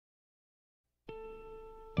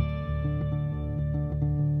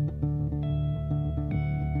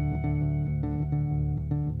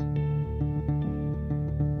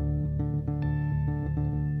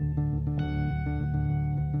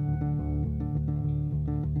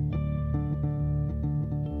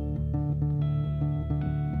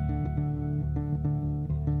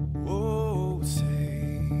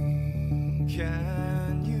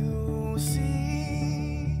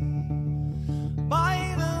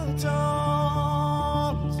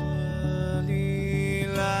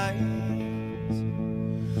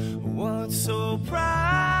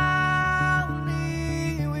proudly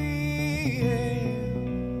we hail,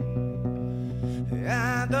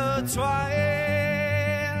 and the twilight's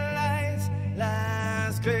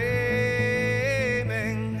last gleaming,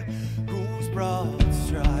 whose broad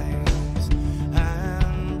stripes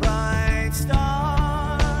and bright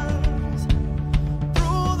stars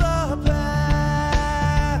through the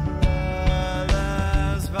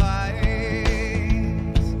perilous fights,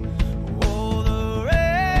 oh, the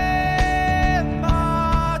ramparts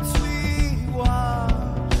we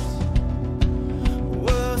watched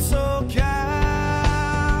were so gallantly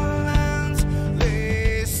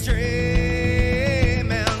streaming,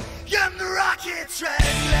 and the rocket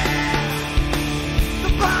treadless, the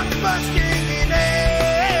bomb bursting in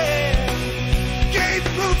air, gave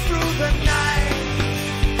proof through the night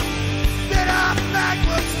that our flag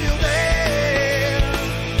was still there.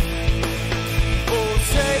 Oh,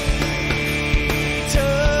 take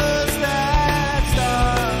us that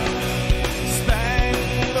star-spangled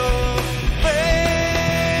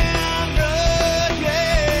banner,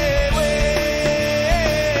 yeah, wave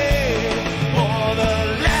for the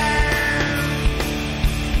land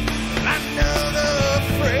under the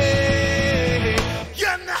fray,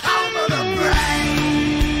 and the home of the brave.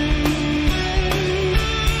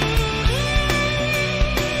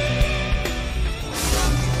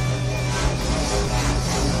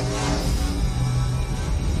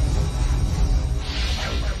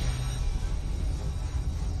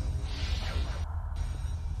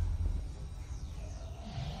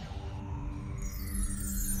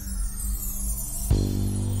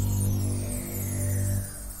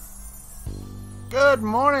 Good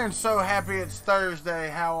morning. So happy it's Thursday.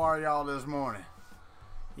 How are y'all this morning?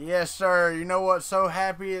 Yes, sir. You know what so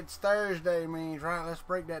happy it's Thursday means, right? Let's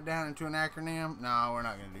break that down into an acronym. No, we're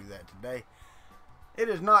not going to do that today. It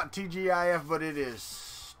is not TGIF, but it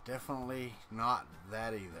is definitely not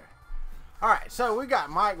that either. Alright, so we got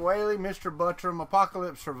Mike Whaley, Mr. Buttram,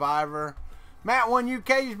 Apocalypse Survivor. Matt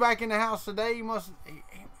 1UK is back in the house today.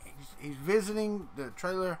 He's visiting the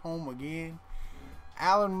trailer home again.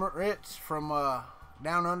 Alan Ritz from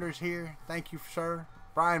Down Under's here. Thank you, sir.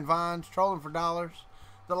 Brian Vines, Trolling for Dollars.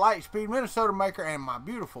 The Lightspeed Minnesota Maker, and my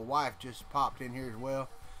beautiful wife just popped in here as well.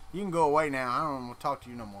 You can go away now. I don't want to talk to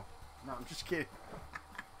you no more. No, I'm just kidding.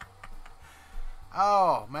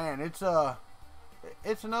 Oh man, it's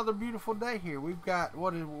another beautiful day here. We've got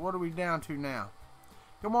what are we down to now?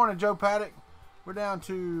 Good morning, Joe Paddock. We're down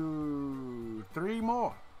to three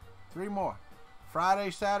more. Friday,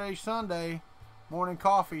 Saturday, Sunday. Morning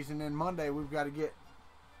coffees, and then Monday we've got to get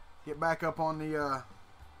back up on the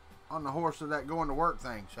horse of that going to work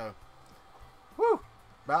thing. So, whoo,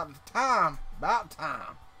 about time. Let's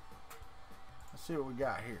see what we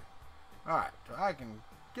got here. All right, so I can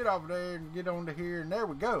get over there and get onto here, and there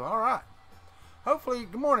we go. All right. Hopefully,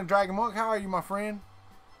 good morning, Dragon Monk. How are you, my friend?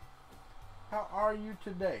 How are you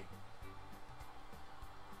today?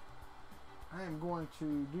 I am going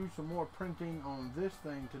to do some more printing on this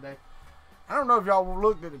thing today. I don't know if y'all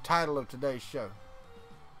looked at the title of today's show,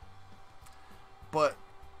 but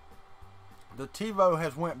the TEVO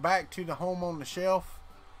has went back to the home on the shelf,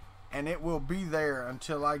 and it will be there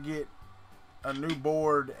until I get a new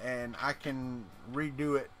board and I can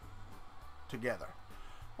redo it together.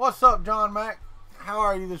 What's up, John Mack? How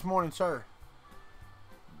are you this morning, sir?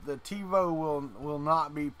 The TEVO will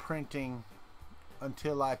not be printing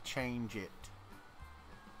until I change it,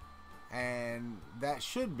 and that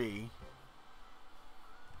should be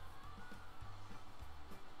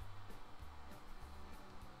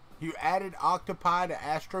you added Octopi to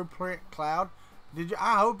AstroPrint Cloud. Did you?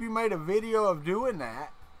 I hope you made a video of doing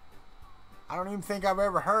that. I don't even think I've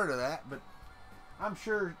ever heard of that, but I'm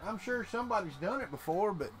sure somebody's done it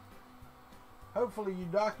before, but hopefully you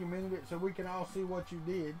documented it so we can all see what you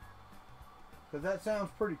did, because that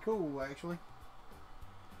sounds pretty cool, actually.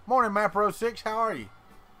 Morning, Mapro6. How are you?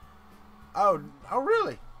 Oh,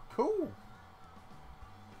 really? Cool.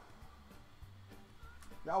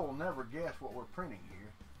 Y'all will never guess what we're printing here.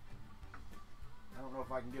 I don't know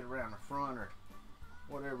if I can get around the front or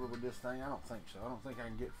whatever with this thing. I don't think so. I don't think I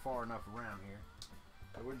can get far enough around here.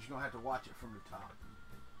 So we're just going to have to watch it from the top.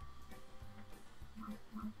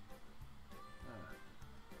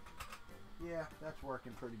 Yeah, that's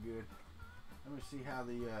working pretty good. Let me see how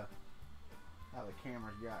the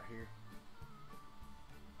camera's got here.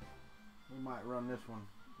 We might run this one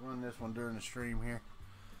during the stream here.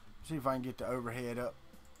 See if I can get the overhead up.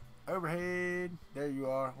 Overhead, there you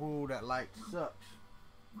are. Ooh, that light sucks.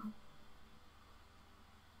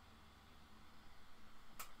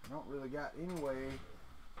 I don't really got any way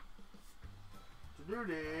to do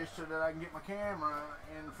this so that I can get my camera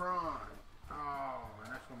in front. Oh,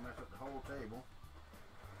 and that's gonna mess up the whole table.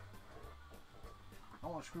 I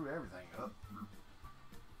want to screw everything up.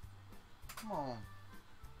 Come on.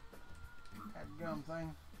 That gum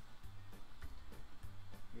thing.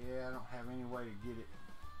 Yeah, I don't have any way to get it.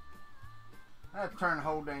 I have to turn the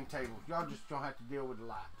whole dang table. Y'all just don't have to deal with the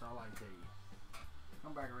lights. All I can tell you.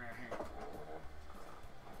 Come back around here.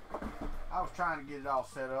 I was trying to get it all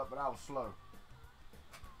set up, but I was slow.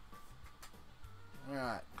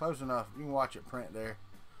 Alright, close enough. You can watch it print there.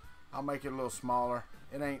 I'll make it a little smaller.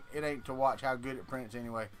 It ain't to watch how good it prints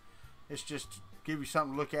anyway. It's just to give you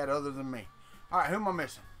something to look at other than me. Alright, who am I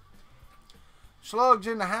missing? Slug's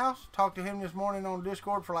in the house. Talked to him this morning on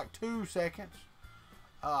Discord for like 2 seconds.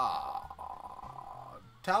 Tyler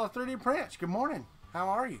 3D Prints, good morning. How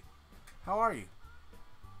are you? How are you?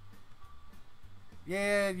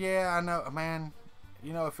 Yeah, I know, man.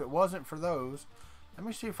 You know, if it wasn't for those, let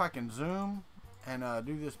me see if I can zoom and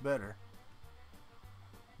do this better.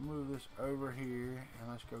 Move this over here, and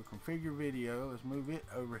let's go configure video. Let's move it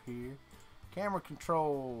over here. Camera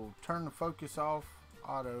control, turn the focus off,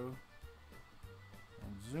 auto,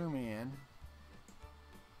 and zoom in.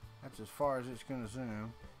 That's as far as it's going to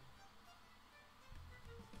zoom.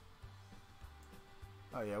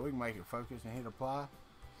 Oh yeah, we can make it focus and hit apply.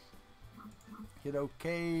 Hit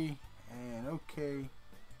OK and OK.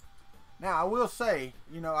 Now I will say,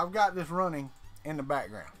 you know, I've got this running in the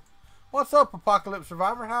background. What's up, Apocalypse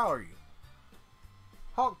Survivor? How are you?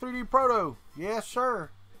 Hawk 3D Proto. Yes, sir.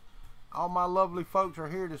 All my lovely folks are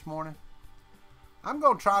here this morning. I'm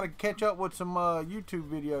gonna try to catch up with some YouTube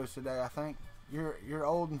videos today. I think you're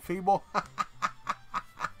old and feeble.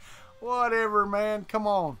 Whatever, man. Come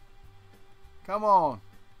on. Come on.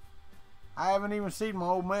 I haven't even seen my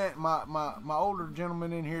old man, my older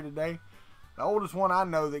gentleman in here today. The oldest one I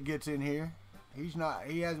know that gets in here. He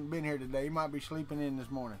hasn't been here today. He might be sleeping in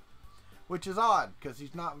this morning. Which is odd, because he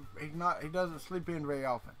doesn't sleep in very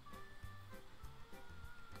often.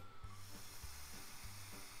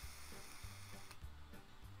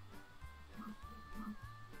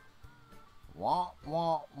 Wah,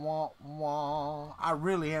 wah, wah, wah. I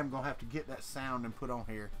really am going to have to get that sound and put on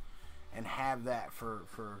here and have that for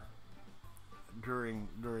during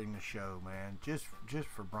the show, man. Just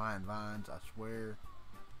for Brian Vines, I swear.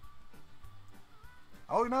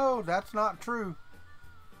 Oh no, that's not true.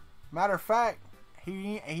 Matter of fact,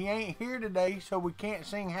 he ain't here today, so we can't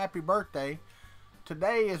sing happy birthday.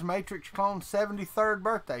 Today is Matrix Clone's 73rd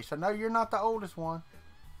birthday, so no, you're not the oldest one.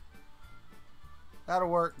 That'll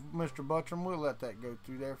work, Mr. Buttram. We'll let that go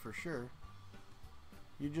through there for sure.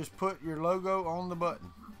 You just put your logo on the button.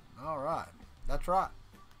 All right, that's right.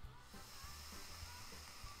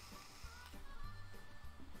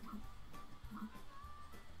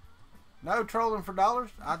 No trolling for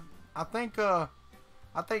dollars. I think Tala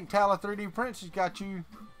 3D Prince has got you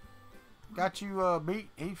beat.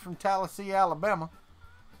 He's from Tallahassee, Alabama.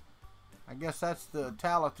 I guess that's the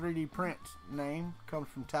Tala 3D Prince name. Comes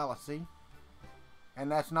from Tallahassee,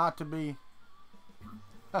 and that's not to be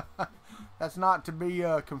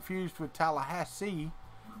confused with Tallahassee,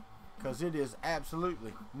 because it is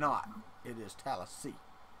absolutely not. It is Tallahassee.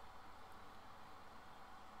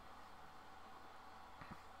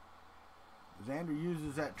 Xander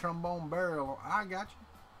uses that trombone barrel. I got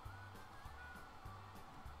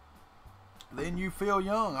you. Then you feel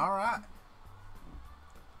young. All right.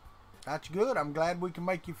 That's good. I'm glad we can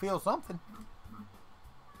make you feel something.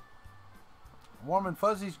 Warm and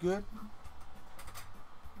fuzzy's good.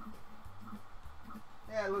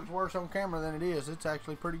 Yeah, it looks worse on camera than it is. It's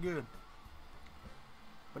actually pretty good.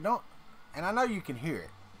 But don't... And I know you can hear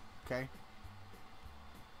it. Okay?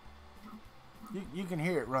 You can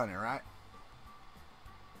hear it running, right?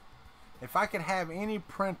 If I could have any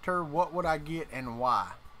printer, what would I get and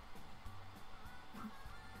why?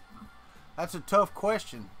 That's a tough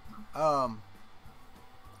question. Oh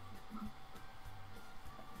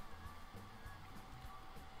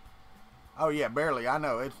yeah, barely. I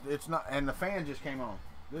know. It's not, and the fan just came on.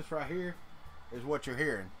 This right here is what you're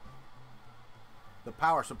hearing. The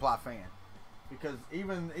power supply fan. Because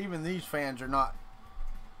even these fans are not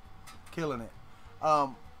killing it.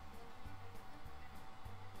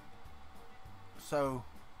 So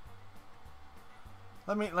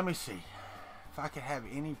let me see. If I could have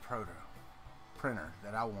any printer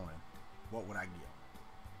that I wanted, what would I get?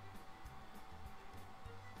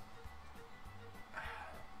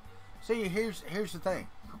 See, here's the thing.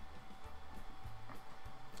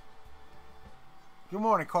 Good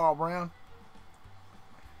morning, Carl Brown.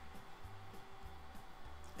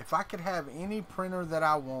 If I could have any printer that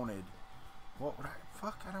I wanted, what would I...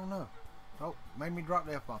 Fuck, I don't know. Oh, made me drop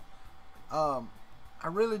the F-bomb. I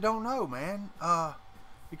really don't know, man.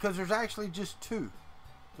 Because there's actually just two.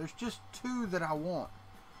 There's just two that I want.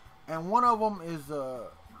 And one of them is the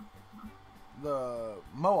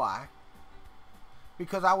Moai.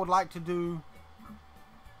 Because I would like to do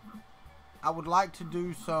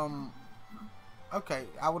some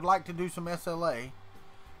SLA.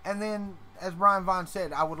 And then, as Brian Vine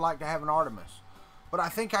said, I would like to have an Artemis. But I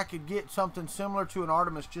think I could get something similar to an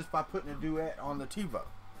Artemis just by putting a Duet on the TEVO.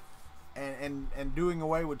 And doing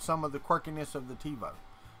away with some of the quirkiness of the TEVO.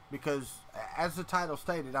 Because, as the title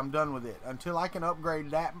stated, I'm done with it. Until I can upgrade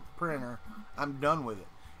that printer, I'm done with it.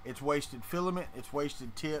 It's wasted filament, it's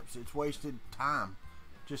wasted tips, it's wasted time.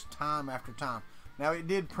 Just time after time. Now, it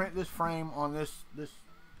did print this frame on this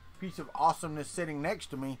piece of awesomeness sitting next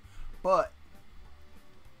to me, but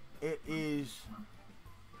it is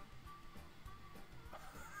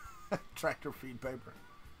tractor feed paper.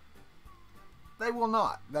 They will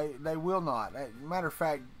not. They will not. Matter of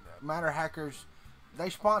fact, Matter Hackers, they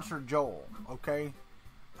sponsor Joel, okay?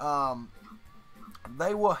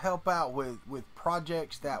 They will help out with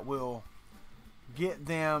projects that will get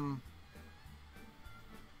them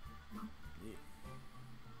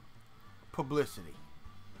publicity.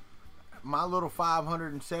 My little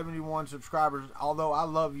 571 subscribers, although I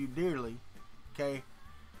love you dearly, okay,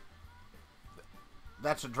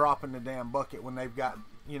 that's a drop in the damn bucket when they've got,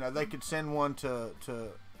 you know, they could send one to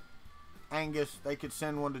Angus, they could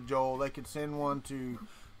send one to Joel, they could send one to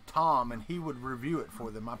Tom, and he would review it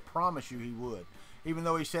for them. I promise you he would. Even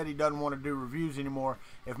though he said he doesn't want to do reviews anymore,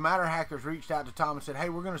 if Matter Hackers reached out to Tom and said, hey,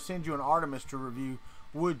 we're going to send you an Artemis to review,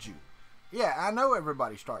 would you? Yeah, I know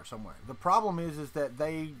everybody starts somewhere. The problem is that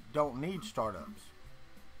they don't need startups.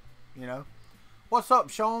 You know? What's up,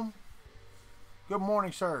 Sean? Good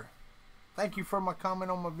morning, sir. Thank you for my comment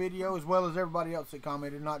on my video, as well as everybody else that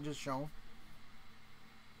commented, not just Sean.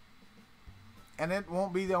 And it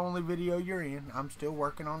won't be the only video you're in. I'm still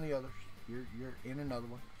working on the others. You're in another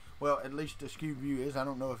one. Well, at least Askew View is. I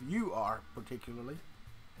don't know if you are particularly.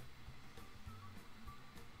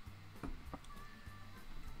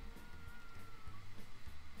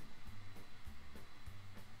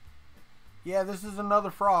 Yeah, this is another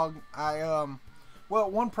frog. Well,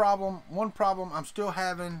 one problem I'm still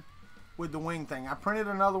having with the wing thing. I printed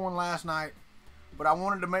another one last night, but I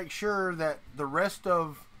wanted to make sure that the rest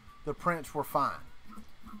of the prints were fine,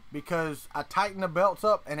 because I tightened the belts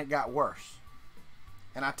up and it got worse,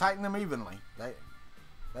 and I tightened them evenly.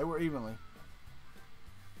 They were evenly.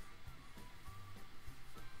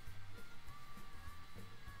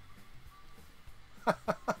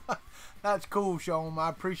 That's cool, Sean. I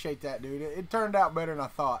appreciate that, dude. It turned out better than I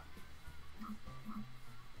thought.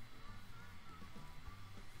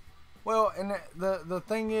 Well, and the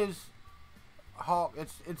thing is, Hawk,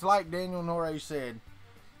 it's like Daniel Norrie said.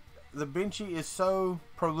 The Benchy is so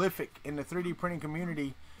prolific in the 3D printing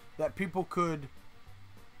community that people could...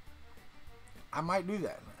 I might do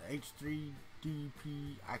that.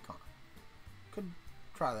 H3DP icon. Could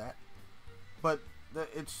try that. But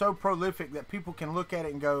it's so prolific that people can look at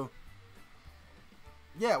it and go,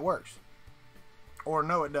 yeah, it works. Or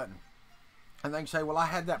no, it doesn't. And they can say, well, I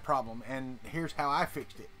had that problem, and here's how I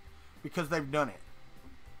fixed it. Because they've done it.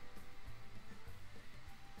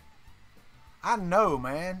 I know,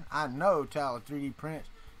 man. I know Tyler 3D Prints.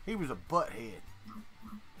 He was a butthead.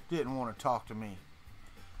 Didn't want to talk to me.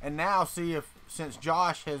 And now, see if, since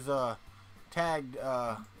Josh has tagged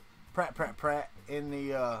Pratt in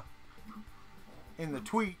the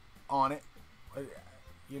tweet on it,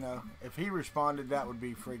 you know, if he responded, that would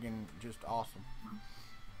be friggin' just awesome.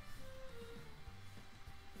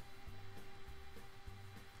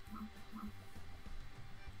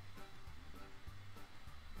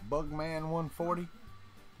 Bugman 140,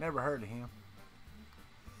 never heard of him.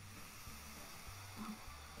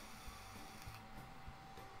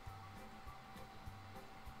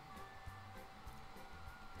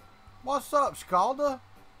 What's up, Scalda?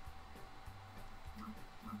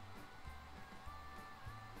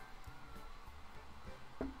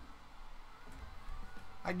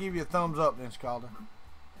 I give you a thumbs up then, Scalda.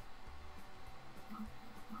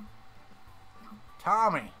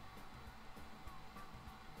 Tommy.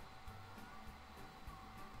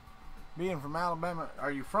 Being from Alabama,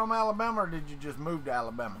 are you from Alabama or did you just move to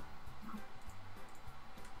Alabama?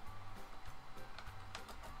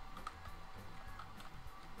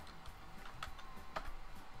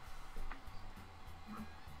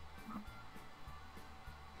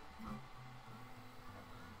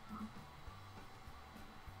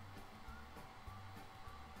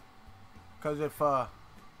 Because if,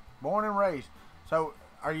 born and raised. So,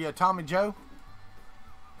 are you a Tommy Joe?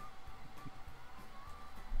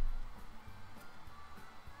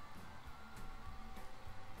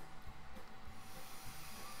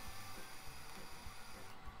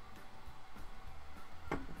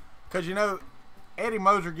 Because, you know, Eddie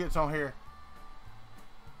Moser gets on here.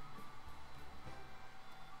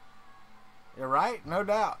 You're right, no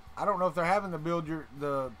doubt. I don't know if they're having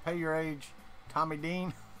the pay your age Tommy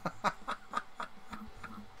Dean.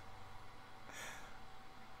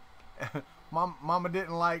 Mama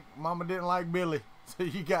didn't like Billy, so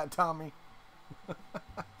you got Tommy.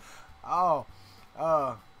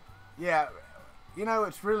 Yeah. You know,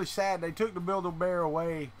 it's really sad. They took the Build-A-Bear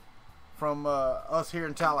away from us here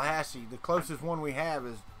in Tallahassee. The closest one we have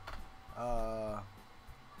is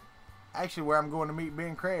actually where I'm going to meet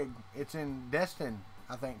Ben Craig. It's in Destin,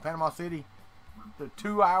 I think, Panama City. They're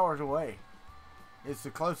 2 hours away. It's the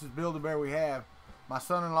closest Build-A-Bear we have. My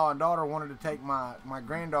son-in-law and daughter wanted to take my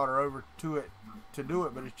granddaughter over to it to do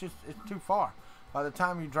it, but it's too far. By the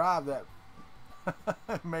time you drive that,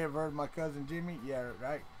 you may have heard my cousin Jimmy. Yeah,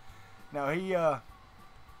 right. No,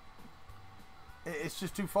 it's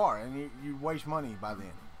just too far, and you waste money by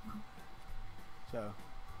then. So,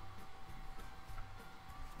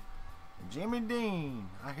 Jimmy Dean,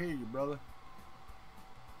 I hear you, brother.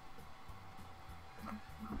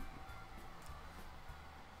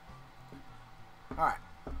 All right,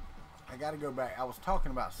 I got to go back. I was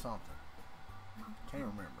talking about something. Can't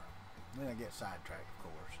remember. Then I get sidetracked, of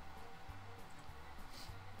course.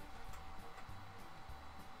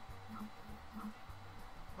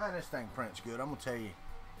 Man, this thing prints good, I'm going to tell you.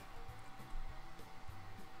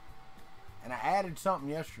 And I added something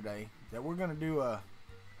yesterday that we're going to do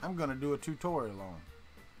I'm going to do a tutorial on.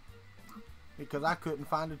 Because I couldn't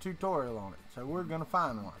find a tutorial on it. So we're going to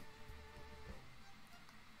find one.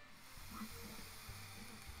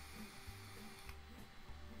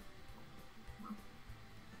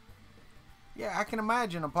 Yeah, I can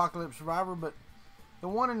imagine Apocalypse Survivor, but the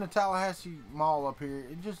one in the Tallahassee Mall up here,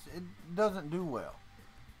 it doesn't do well.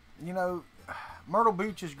 You know, Myrtle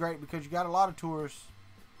Beach is great because you got a lot of tourists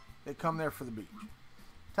that come there for the beach.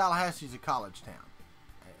 Tallahassee's a college town.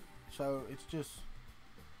 So it's just...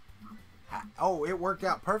 Oh, it worked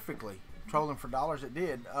out perfectly. Trolling for dollars, it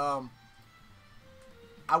did.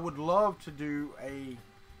 I would love to do a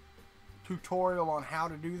tutorial on how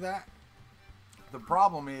to do that. The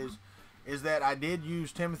problem is that I did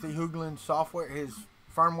use Timothy Hoogland's software, his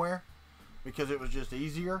firmware, because it was just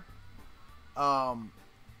easier.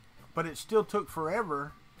 But it still took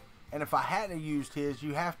forever. And if I hadn't used his,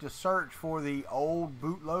 you have to search for the old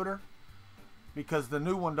bootloader because the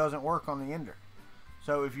new one doesn't work on the Ender.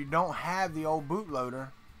 So if you don't have the old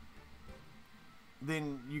bootloader,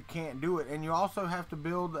 then you can't do it. And you also have to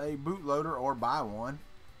build a bootloader or buy one.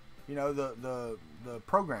 You know, the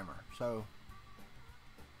programmer. So,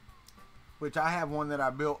 which I have one that I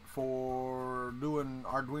built for doing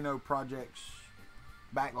Arduino projects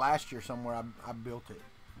back last year somewhere. I built it.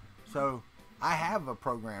 So I have a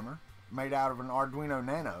programmer made out of an Arduino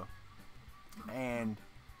Nano, and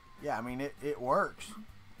yeah, I mean it works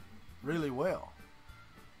really well,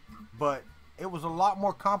 but it was a lot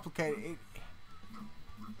more complicated.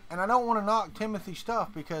 And I don't want to knock Timothy's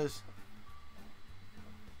stuff because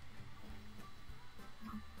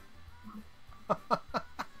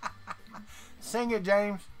sing it,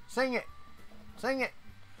 James, sing it.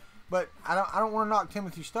 But I don't want to knock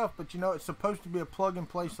Timothy's stuff, but you know, it's supposed to be a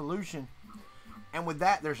plug-and-play solution. And with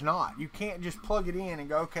that, there's not. You can't just plug it in and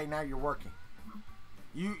go, okay, now you're working.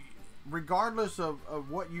 Regardless of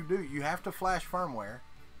what you do, you have to flash firmware.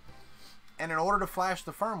 And in order to flash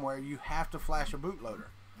the firmware, you have to flash a bootloader.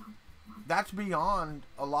 That's beyond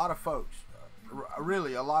a lot of folks.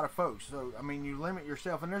 Really, a lot of folks. So, I mean, you limit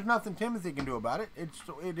yourself. And there's nothing Timothy can do about it.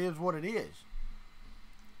 It is what it is.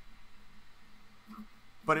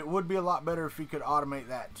 But it would be a lot better if you could automate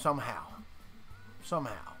that somehow.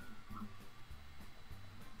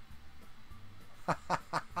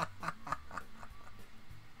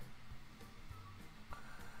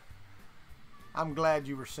 I'm glad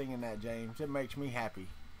you were singing that, James. It makes me happy.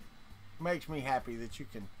 It makes me happy that you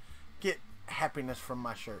can get happiness from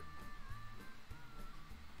my shirt.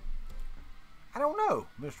 I don't know,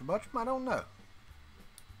 Mr. Butcham. I don't know.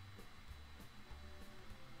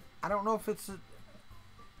 I don't know if it's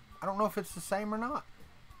the same or not.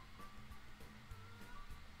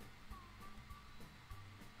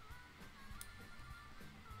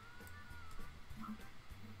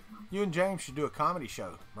 You and James should do a comedy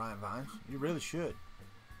show, Brian Vines. You really should.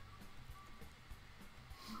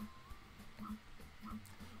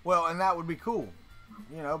 Well, and that would be cool.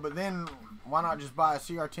 You know, but then why not just buy a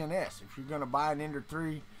CR10S? If you're going to buy an Ender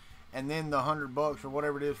 3 and then the $100 or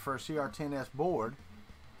whatever it is for a CR10S board,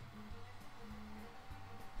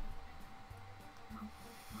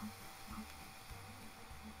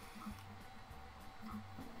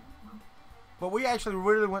 But we actually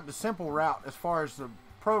really went the simple route as far as the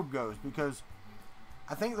probe goes, because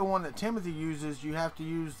I think the one that Timothy uses, you have to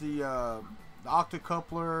use the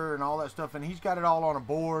octocoupler and all that stuff, and he's got it all on a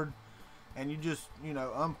board, and you just, you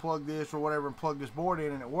know, unplug this or whatever and plug this board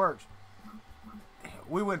in and it works.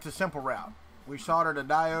 We went the simple route. We soldered a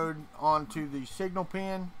diode onto the signal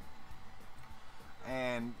pin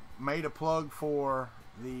and made a plug for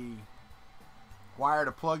the wire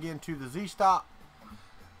to plug into the Z-stop,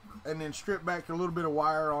 and then stripped back a little bit of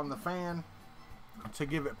wire on the fan to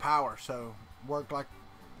give it power. So worked like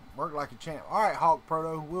a champ. All right, Hawk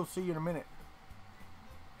Proto, we'll see you in a minute.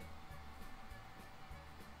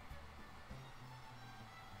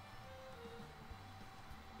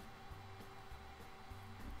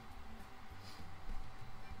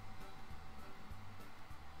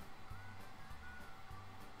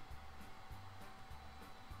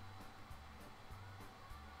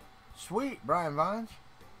 Sweet, Brian Vines.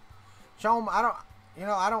 Show them. I don't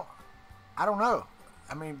know.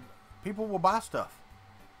 I mean, people will buy stuff.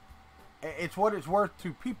 It's what it's worth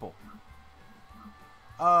to people.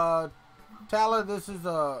 Tala, this is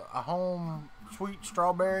a home sweet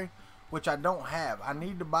strawberry, which I don't have. I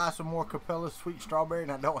need to buy some more Capella sweet strawberry,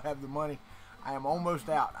 and I don't have the money. I am almost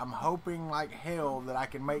out. I'm hoping like hell that I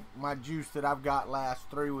can make my juice that I've got last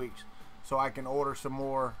 3 weeks, so I can order some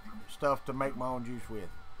more stuff to make my own juice with.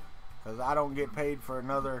 Because I don't get paid for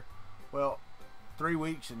another, well, 3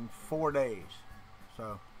 weeks and 4 days.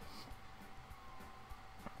 So,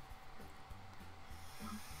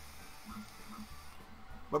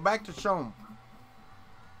 but back to Shom.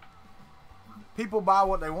 People buy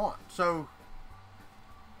what they want. So,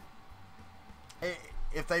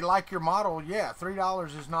 if they like your model, yeah,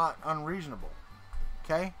 $3 is not unreasonable.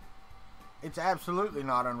 Okay? It's absolutely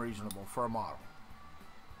not unreasonable for a model.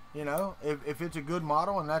 You know, if it's a good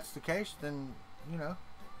model and that's the case, then, you know,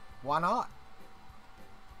 why not?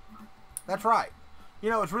 That's right. You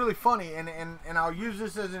know, it's really funny, and I'll use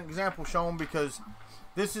this as an example, Sean, because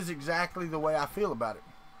this is exactly the way I feel about it.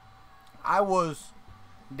 I was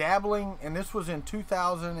dabbling, and this was in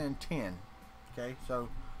 2010, okay, so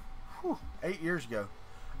 8 years ago.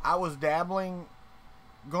 I was dabbling,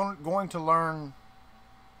 going to learn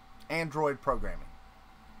Android programming.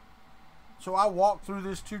 So I walked through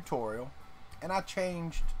this tutorial, and I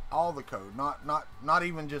changed all the code, not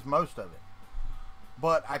even just most of it,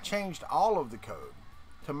 but I changed all of the code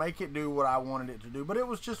to make it do what I wanted it to do. But it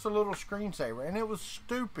was just a little screensaver, and it was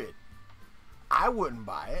stupid. I wouldn't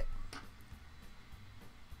buy it.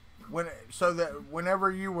 So that whenever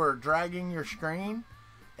you were dragging your screen,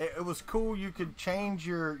 it was cool. You could change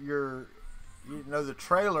your you know, the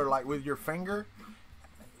trailer, like with your finger.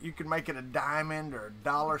 You could make it a diamond or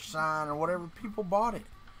a $sign or whatever. People bought it.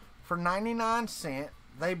 For 99 cents,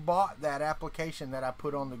 they bought that application that I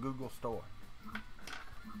put on the Google store.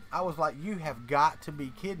 I was like, you have got to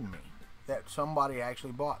be kidding me that somebody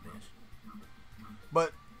actually bought this.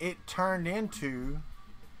 But it turned into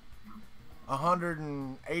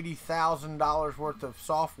 $180,000 worth of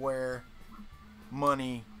software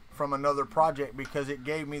money from another project, because it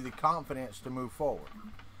gave me the confidence to move forward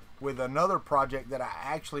with another project that I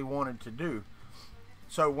actually wanted to do.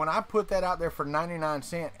 So when I put that out there for 99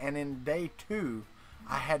 cents, and in day 2,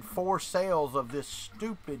 I had 4 sales of this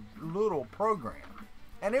stupid little program.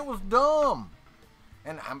 And it was dumb.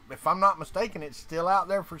 And if I'm not mistaken, it's still out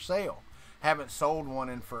there for sale. Haven't sold one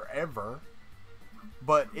in forever,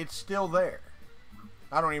 but it's still there.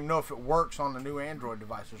 I don't even know if it works on the new Android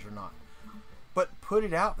devices or not. But put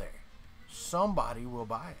it out there. Somebody will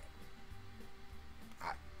buy it.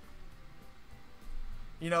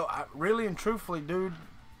 You know, I really and truthfully, dude,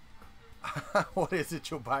 what is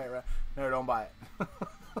it you'll buy it, right? No, don't buy it.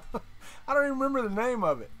 I don't even remember the name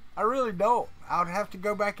of it. I really don't. I would have to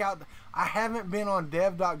go back out. I haven't been on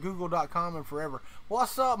dev.google.com in forever.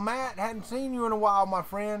 What's up, Matt? Hadn't seen you in a while, my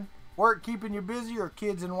friend. Work keeping you busy, or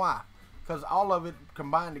kids and wife? Because all of it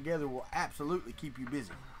combined together will absolutely keep you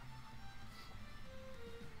busy.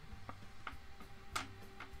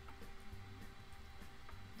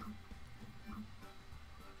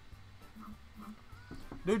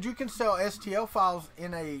 Dude, you can sell STL files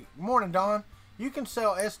in a... Morning, Don. You can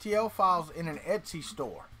sell STL files in an Etsy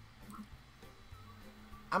store.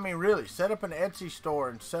 I mean, really, set up an Etsy store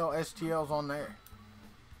and sell STLs on there.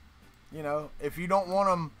 You know, if you don't want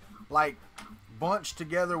them, like, bunched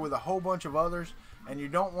together with a whole bunch of others, and you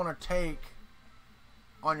don't want to take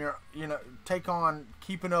on your, you know, take on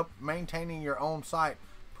keeping up, maintaining your own site,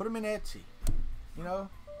 put them in Etsy. You know?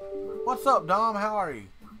 What's up, Dom? How are you?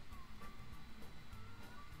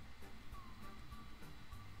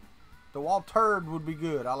 The Walturd would be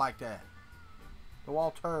good. I like that. The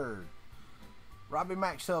Walturd. Robbie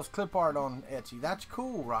Mac sells clip art on Etsy. That's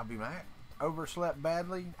cool, Robbie Mac. Overslept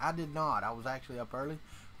badly? I did not. I was actually up early.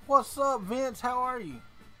 What's up, Vince? How are you?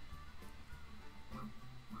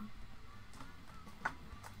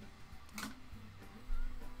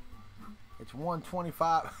 It's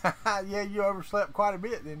 1:25. Yeah, you overslept quite a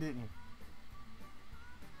bit then, didn't you?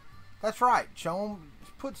 That's right. Show them.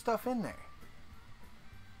 Put stuff in there.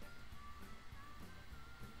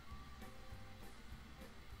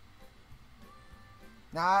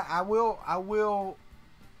 Now, I will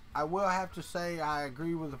have to say I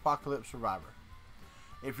agree with Apocalypse Survivor.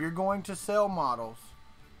 If you're going to sell models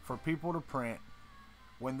for people to print,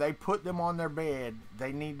 when they put them on their bed,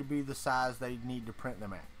 they need to be the size they need to print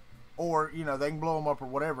them at. Or, you know, they can blow them up or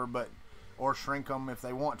whatever, but or shrink them if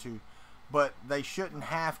they want to. But they shouldn't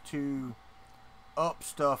have to up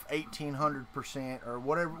stuff 1,800% or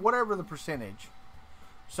whatever the percentage.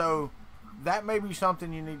 So that may be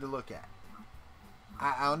something you need to look at.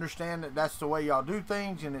 I understand that that's the way y'all do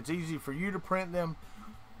things, and it's easy for you to print them,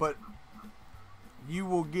 but you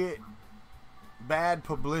will get bad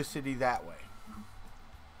publicity that way.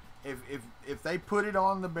 If they put it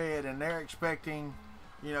on the bed and they're expecting,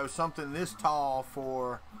 you know, something this tall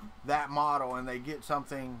for that model, and they get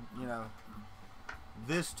something, you know,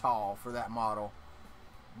 this tall for that model,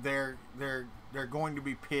 they're going to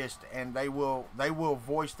be pissed, and they will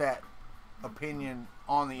voice that opinion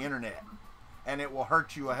on the internet, and it will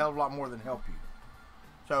hurt you a hell of a lot more than help you.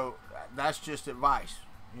 So that's just advice,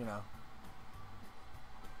 you know.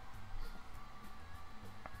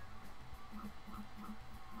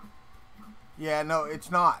 Yeah, no,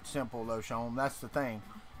 it's not simple though, Sean. That's the thing,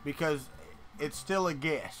 because it's still a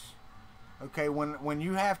guess. Okay, when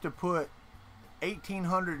you have to put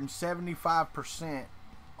 1,875%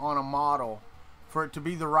 on a model for it to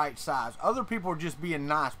be the right size. Other people are just being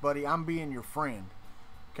nice, buddy. I'm being your friend.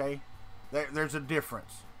 Okay, there's a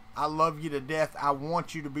difference. I love you to death. I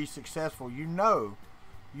want you to be successful. You know,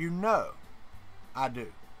 I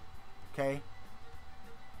do. Okay,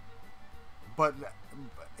 but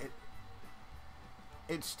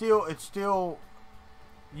it's still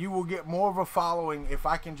you will get more of a following if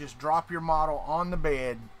I can just drop your model on the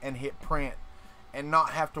bed and hit print and not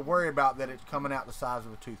have to worry about that it's coming out the size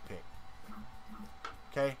of a toothpick.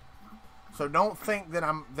 Okay? So don't think that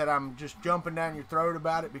I'm just jumping down your throat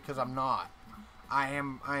about it, because I'm not. I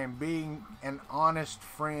am being an honest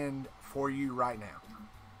friend for you right now.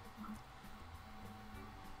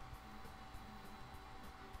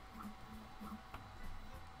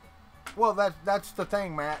 Well, that's the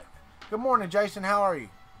thing, Matt. Good morning, Jason. How are you?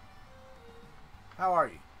 How are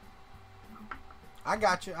you? I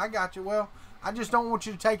got you. Well, I just don't want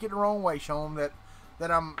you to take it the wrong way, Sean. That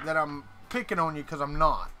I'm picking on you, because I'm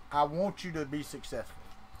not. I want you to be successful.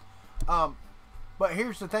 But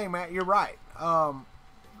here's the thing, Matt. You're right.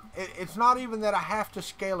 It's not even that I have to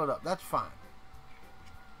scale it up. That's fine.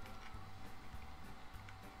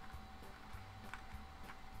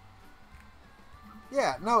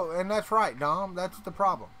 Yeah, no, and that's right, Dom. That's the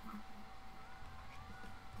problem.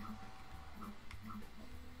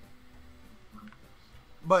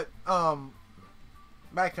 But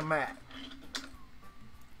back to Matt.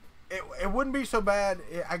 It wouldn't be so bad,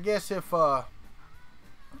 I guess, if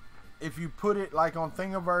you put it like on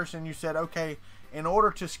Thingiverse and you said, okay, in order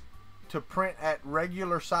to print at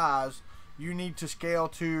regular size, you need to scale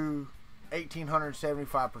to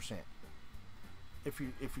 1,875%. If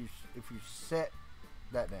you set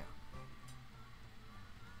that down.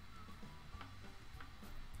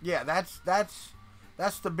 Yeah, that's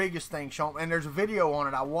the biggest thing, Sean. And there's a video on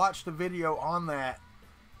it. I watched the video on that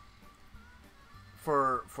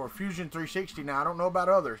for Fusion 360. Now I don't know about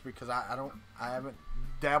others, because I haven't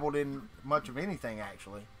dabbled in much of anything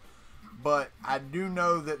actually. But I do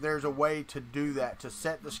know that there's a way to do that, to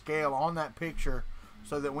set the scale on that picture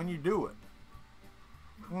so that when you do it,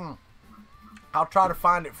 I'll try to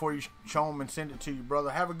find it for you, Sean, and send it to you,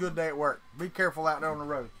 brother. Have a good day at work. Be careful out there on the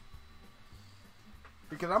road.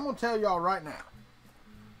 Because I'm going to tell y'all right now,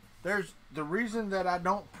 there's the reason that I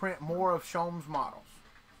don't print more of Sean's models.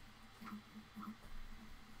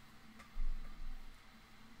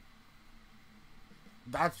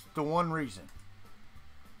 That's the one reason.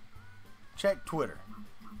 Check Twitter.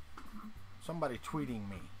 Somebody tweeting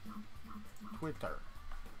me. Twitter.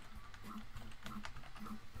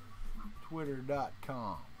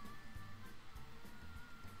 Twitter.com.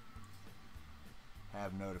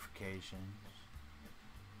 Have notifications.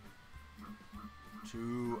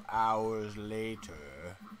 2 hours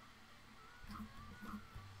later.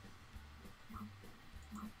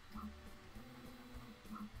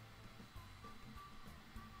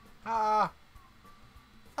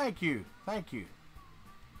 Thank you.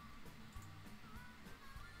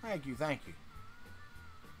 Thank you, thank you.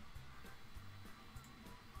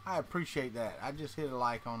 I appreciate that. I just hit a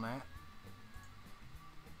like on that.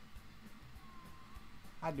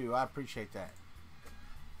 I do. I appreciate that.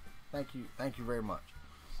 Thank you. Thank you very much.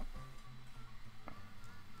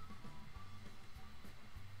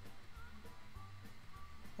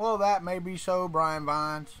 Well, that may be so, Brian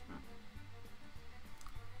Vines.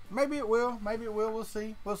 Maybe it will. Maybe it will. We'll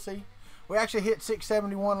see. We'll see. We actually hit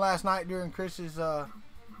 671 last night during Chris's...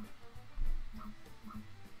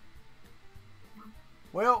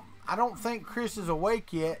 Well, I don't think Chris is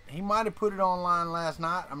awake yet. He might have put it online last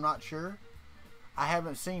night. I'm not sure. I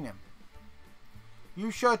haven't seen him.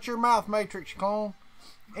 You shut your mouth, Matrix clone.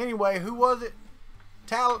 Anyway, who was it?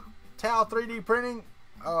 Tal 3D printing.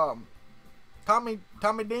 Tommy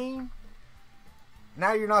Dean.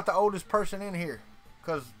 Now you're not the oldest person in here,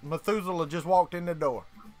 because Methuselah just walked in the door.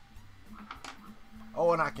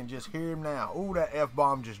 Oh, and I can just hear him now. Ooh, that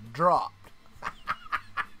F-bomb just dropped.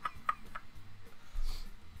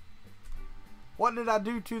 What did I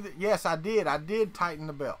do to the... Yes, I did. I did tighten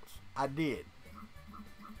the belts. I did.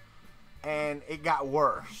 And it got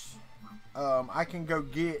worse. I can go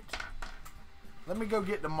get... Let me go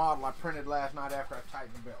get the model I printed last night after I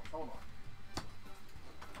tightened the belts. Hold on.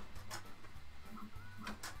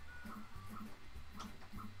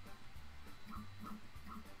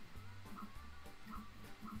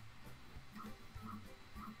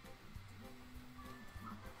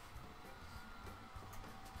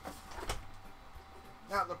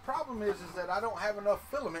 Now the problem is that I don't have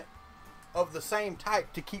enough filament of the same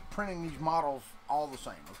type to keep printing these models all the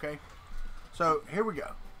same, okay? So here we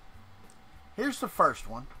go. Here's the first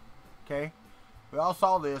one, okay? We all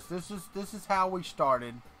saw this. This is how we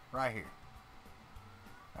started right here.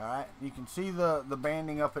 All right, you can see the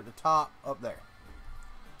banding up at the top up there.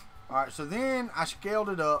 All right, so then I scaled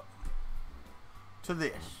it up to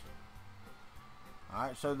this. All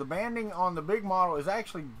right, so the banding on the big model is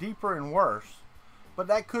actually deeper and worse. But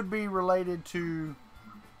that could be related to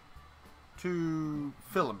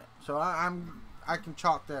filament. So I can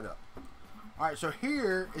chalk that up. All right, so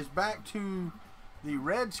here is back to the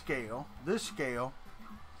red scale, this scale,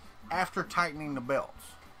 after tightening the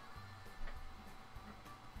belts.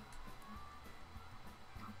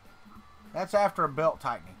 That's after a belt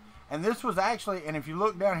tightening. And this was actually, and if you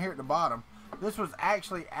look down here at the bottom, this was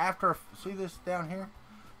actually after, see this down here?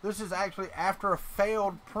 This is actually after a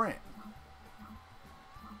failed print.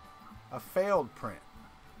 A failed print.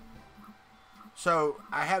 So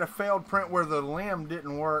I had a failed print where the limb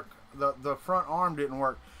didn't work, the front arm didn't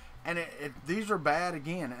work, and these are bad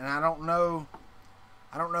again, and I don't know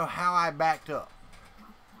how I backed up.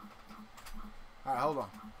 All right, hold on.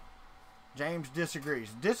 James disagrees.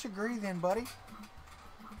 Disagree then, buddy.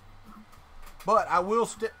 But I will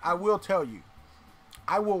tell you,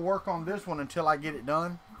 I will work on this one until I get it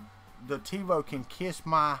done. The TEVO can kiss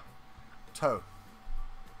my toe.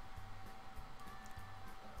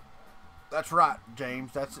 That's right,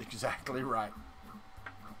 James. That's exactly right.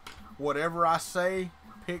 Whatever I say,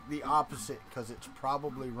 pick the opposite, because it's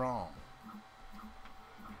probably wrong.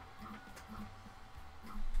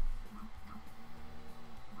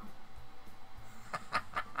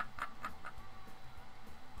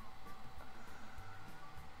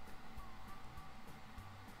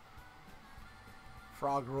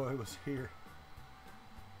 Frog Roy was here.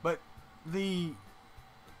 But the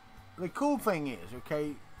cool thing is,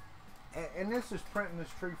 okay, and this is printing this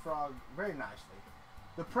tree frog very nicely.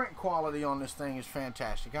 The print quality on this thing is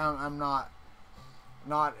fantastic. I'm not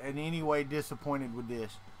in any way disappointed with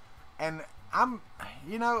this. And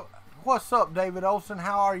you know, what's up, David Olson?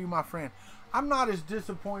 How are you, my friend? I'm not as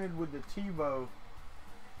disappointed with the TEVO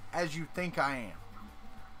as you think I am.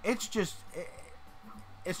 It's just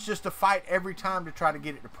a fight every time to try to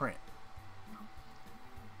get it to print.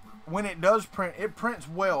 When it does print, it prints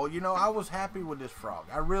well. You know, I was happy with this frog.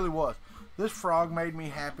 I really was. This frog made me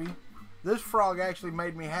happy. This frog actually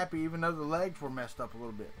made me happy even though the legs were messed up a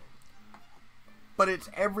little bit. But it's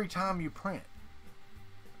every time you print.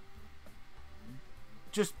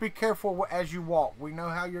 Just be careful as you walk. We know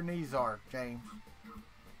how your knees are, James.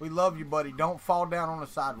 We love you, buddy. Don't fall down on the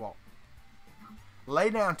sidewalk.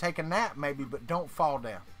 Lay down, take a nap maybe, but don't fall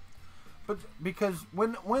down. But because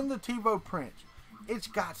when the TEVO prints, it's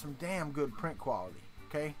got some damn good print quality,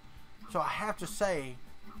 okay? So I have to say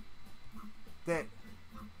that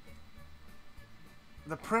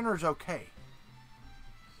the printer's okay.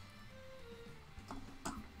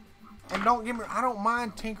 And don't get me, I don't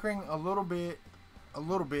mind tinkering a little bit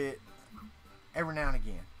every now and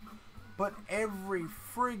again. But every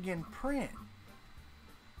friggin' print,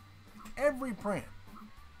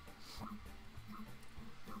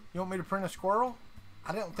 You want me to print a squirrel?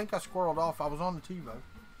 I don't think I squirreled off. I was on the TEVO.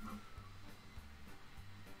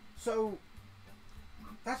 So,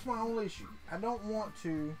 that's my only issue. I don't want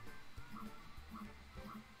to...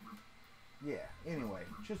 Yeah, anyway.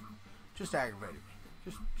 Just aggravated me.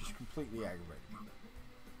 Just completely aggravated me.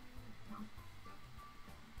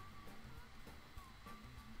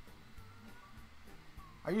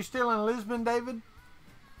 Are you still in Lisbon, David?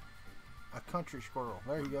 A country squirrel.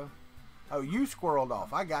 There you go. Oh, you squirreled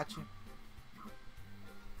off. I got you.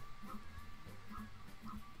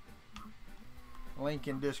 Link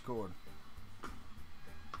in Discord.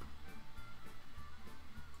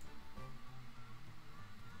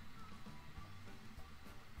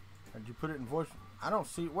 Did you put it in voice? I don't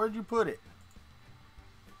see it. Where'd you put it?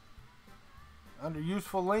 Under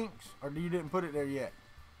useful links? Or you didn't put it there yet?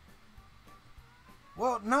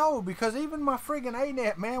 Well, no, because even my friggin'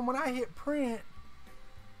 ANET, man, when I hit print,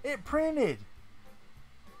 it printed.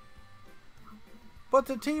 But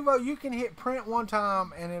the TEVO, you can hit print one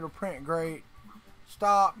time and it'll print great.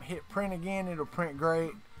 Stop, hit print again, it'll print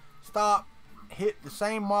great. Stop, hit the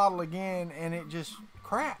same model again, and it just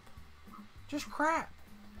crap. Just crap.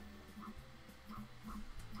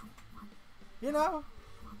 You know?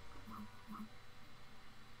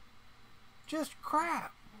 Just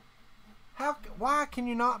crap. Why can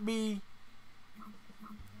you not be...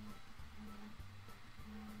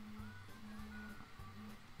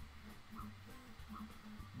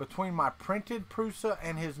 Between my printed Prusa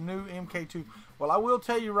and his new MK2. Well, I will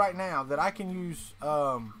tell you right now that I can use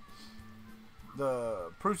the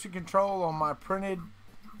Prusa control on my printed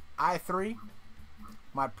i3,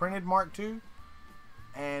 my printed Mark II,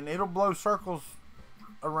 and it'll blow circles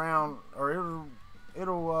around, or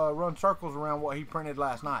it'll run circles around what he printed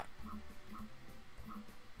last night.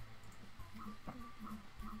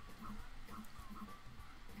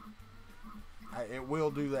 It will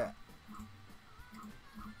do that.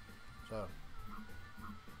 So,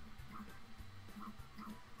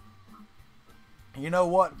 you know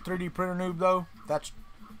what, 3D printer noob though? That's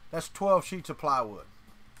 12 sheets of plywood.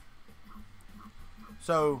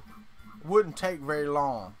 So, wouldn't take very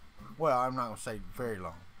long. Well, I'm not gonna say very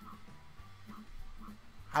long.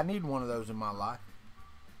 I need one of those in my life.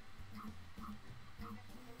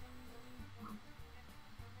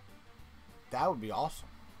 That would be awesome.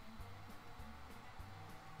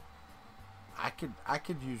 I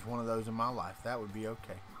could use one of those in my life. That would be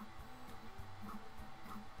okay.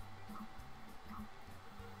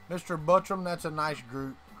 Mr. Buttram, that's a nice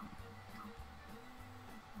group.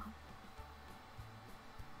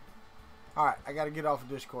 All right, I got to get off of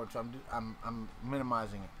Discord, so I'm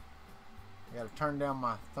minimizing it. I got to turn down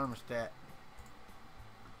my thermostat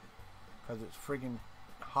because it's friggin'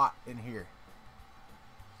 hot in here.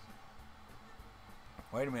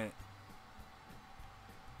 Wait a minute.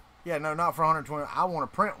 Yeah, no, not for 120. I want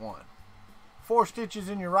to print one. 4 stitches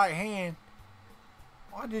in your right hand.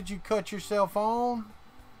 Why did you cut yourself on?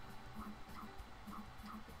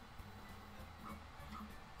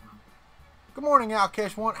 Good morning,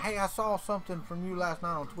 Alkesh1. Hey, I saw something from you last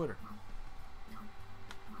night on Twitter.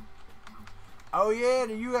 Oh, yeah,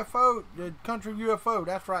 the UFO, the country UFO.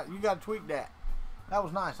 That's right. You got to tweak that. That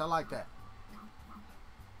was nice. I like that.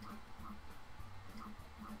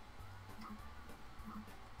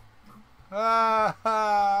 That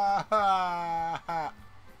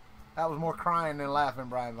was more crying than laughing,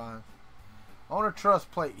 Brian Vines. On a truss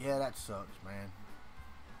plate. Yeah, that sucks, man.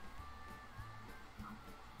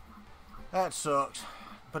 That sucks.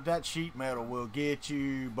 But that sheet metal will get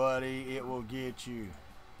you, buddy. It will get you.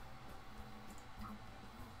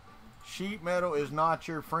 Sheet metal is not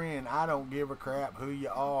your friend. I don't give a crap who you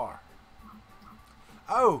are.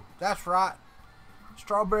 Oh, that's right.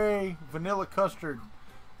 Strawberry vanilla custard.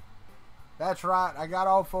 That's right. I got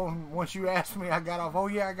off on, once you asked me, I got off. Oh,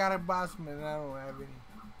 yeah, I got to buy some, and I don't have any.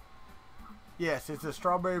 Yes, it's a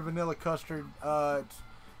strawberry vanilla custard.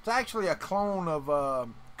 It's actually a clone of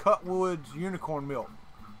Cutwood's unicorn milk.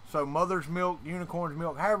 So mother's milk, unicorn's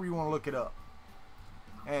milk, however you want to look it up.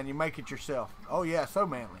 And you make it yourself. Oh, yeah, so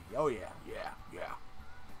manly. Oh, yeah, yeah.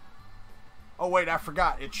 Oh, wait, I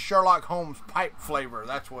forgot. It's Sherlock Holmes pipe flavor.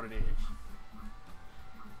 That's what it is.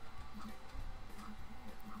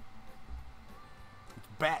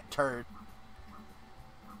 Bat turd.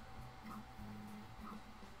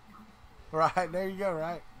 Right, there you go,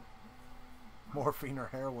 right? Morphine or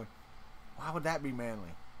heroin. Why would that be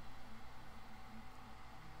manly?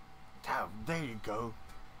 Oh, there you go.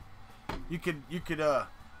 You could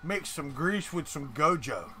mix some grease with some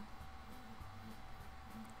Gojo.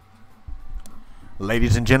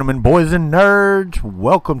 Ladies and gentlemen, boys and nerds,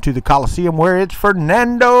 welcome to the Coliseum where it's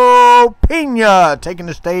Fernando. Fernando Pena taking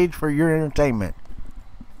the stage for your entertainment.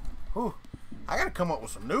 Whew. I gotta come up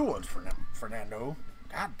with some new ones for Fernando.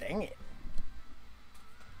 God dang it.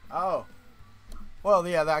 Oh. Well,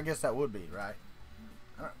 yeah, I guess that would be, right?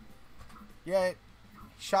 Yeah, he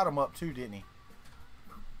shot him up too, didn't he?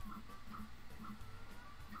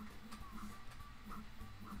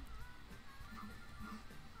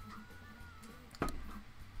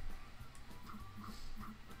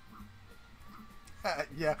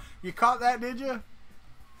 Yeah, you caught that, did you?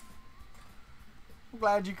 I'm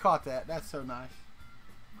glad you caught that. That's so nice.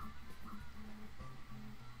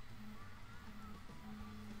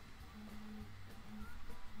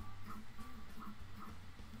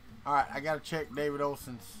 Alright, I gotta check David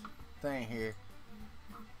Olson's thing here.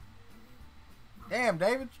 Damn,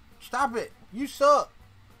 David, stop it. You suck.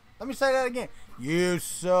 Let me say that again. You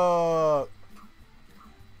suck.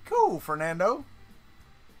 Cool, Fernando.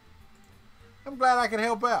 I'm glad I could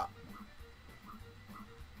help out.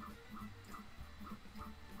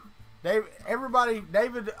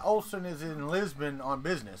 David Olson is in Lisbon on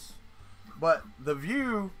business. But the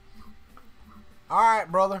view...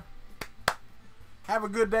 Alright, brother. Have a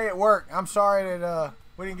good day at work. I'm sorry that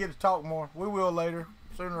we didn't get to talk more. We will later.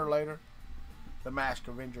 Sooner or later. The Masked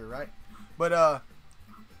Avenger, right? But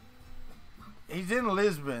he's in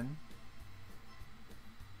Lisbon.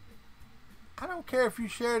 I don't care if you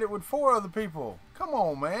shared it with 4 other people. Come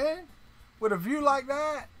on, man. With a view like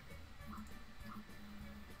that?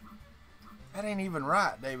 That ain't even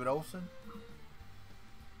right, David Olson.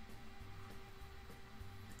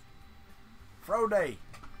 Fro Day.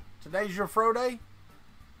 Today's your Fro Day?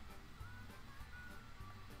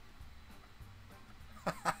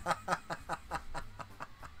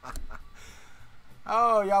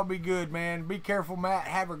 Oh, y'all be good, man. Be careful, Matt.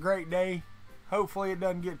 Have a great day. Hopefully it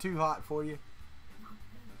doesn't get too hot for you.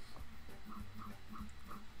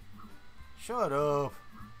 Shut up.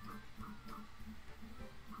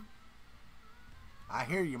 I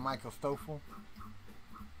hear you, Michael Stoffel.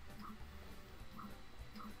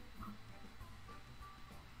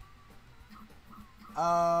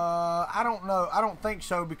 I don't know. I don't think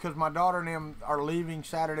so because my daughter and them are leaving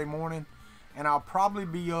Saturday morning, and I'll probably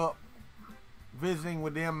be up visiting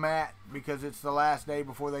with them, Matt, because it's the last day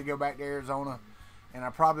before they go back to Arizona, and I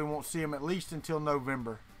probably won't see them at least until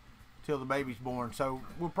November, till the baby's born. So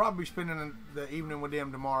we'll probably be spending the evening with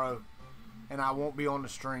them tomorrow, and I won't be on the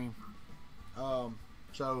stream.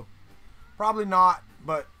 So probably not,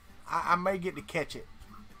 but I may get to catch it.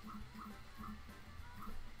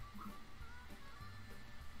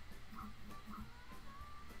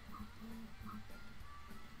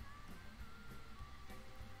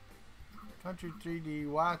 Kuntry 3D,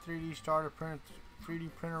 why 3D starter print 3D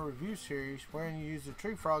printer review series wherein you use the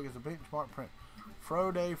tree frog as a benchmark print.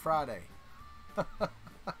 Fro Day Friday.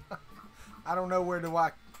 I don't know where do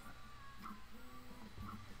I.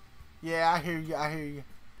 Yeah, I hear you. I hear you.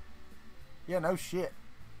 Yeah, no shit.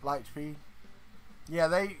 Lightspeed.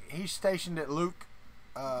 Yeah, he's stationed at Luke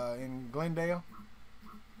in Glendale.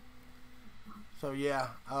 So yeah,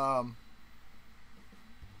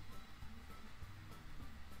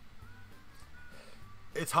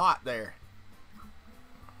 it's hot there.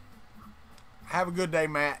 Have a good day,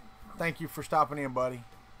 Matt. Thank you for stopping in, buddy.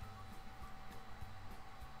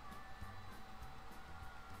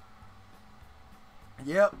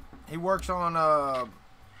 Yep, he works on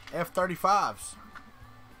F-35s.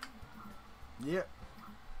 Yep.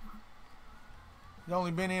 He's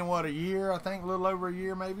only been in, what, a year, I think, a little over a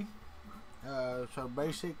year maybe. So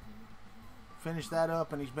basic, finished that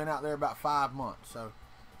up, and he's been out there about 5 months. So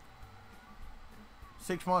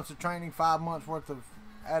 6 months of training, 5 months worth of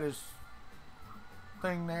at his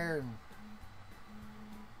thing there, and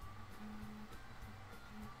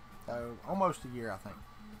so almost a year, I think,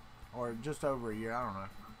 or just over a year. I don't know.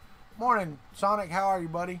 Morning, Sonic. How are you,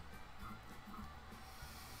 buddy?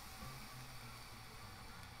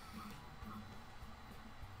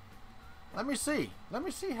 Let me see. Let me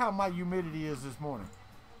see how my humidity is this morning.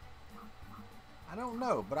 I don't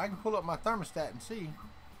know, but I can pull up my thermostat and see.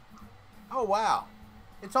 Oh, wow.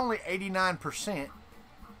 It's only 89%.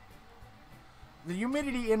 The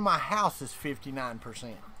humidity in my house is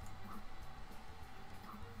 59%.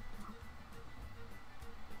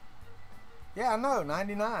 Yeah, I know.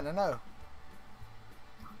 99, I know.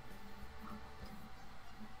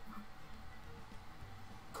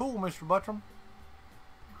 Cool, Mr. Buttram.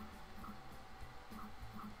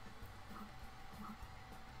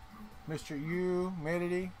 Mr.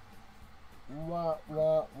 Humidity. Wah,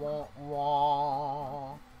 wah, wah,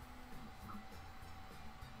 wah.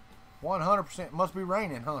 100%. Must be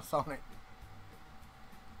raining, huh, Sonic?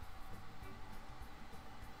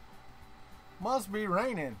 Must be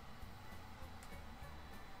raining.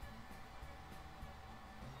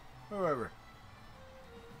 Whoever.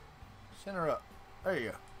 Send her up. There you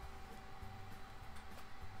go.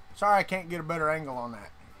 Sorry I can't get a better angle on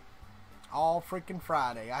that. All freaking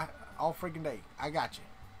Friday. All freaking day. I got you.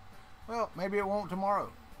 Well, maybe it won't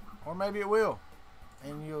tomorrow. Or maybe it will.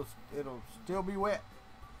 And it'll still be wet.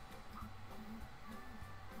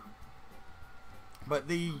 But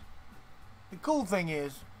the cool thing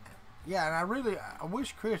is, yeah, and I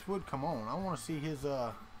wish Chris would come on. I want to see his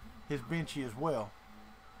benchy as well.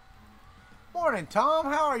 Morning, Tom.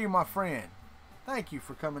 How are you, my friend? Thank you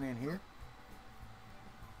for coming in here.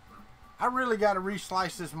 I really got to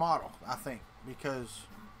reslice this model, I think, because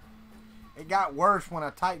it got worse when I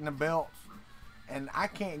tightened the belts, and I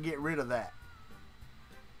can't get rid of that.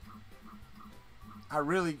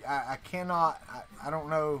 I cannot. I don't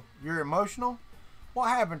know. You're emotional? What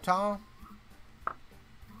happened, Tom?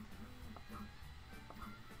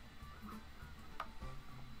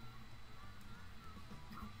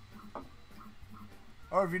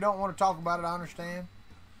 Or if you don't want to talk about it, I understand.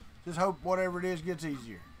 Just hope whatever it is gets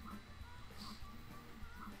easier.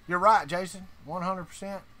 You're right, Jason.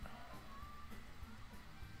 100%.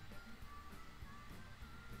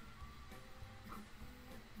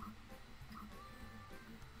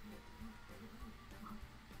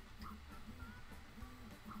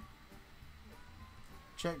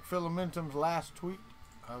 Check Filamentum's last tweet.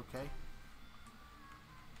 Okay.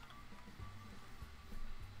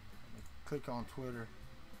 Click on Twitter.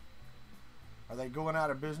 Are they going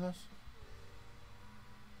out of business?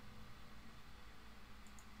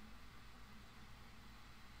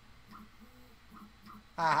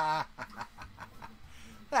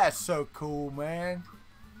 That's so cool, man.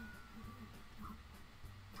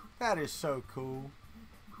 That is so cool.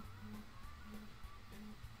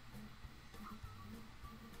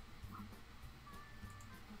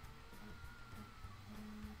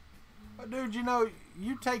 But dude, you know,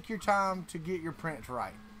 you take your time to get your prints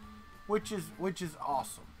right, which is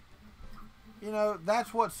awesome. You know,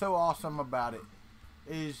 that's what's so awesome about it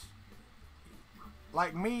is,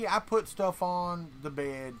 like me, I put stuff on the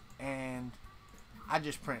bed and I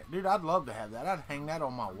just print. Dude, I'd love to have that. I'd hang that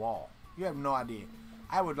on my wall. You have no idea.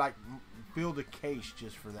 I would like build a case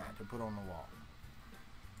just for that to put on the wall.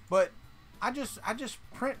 But I just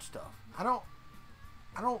print stuff. I don't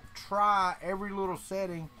try every little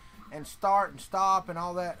setting and start and stop and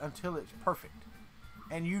all that until it's perfect.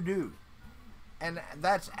 And you do. And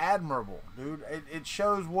that's admirable, dude. It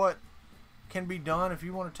shows what can be done if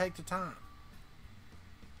you want to take the time.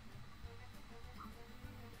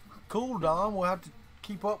 Cool, Dom. We'll have to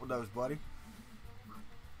keep up with those, buddy.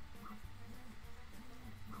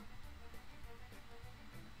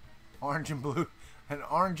 Orange and blue. An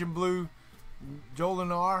orange and blue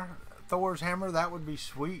Jolinar Thor's hammer. That would be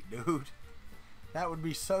sweet, dude. That would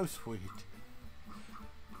be so sweet.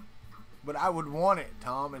 But I would want it,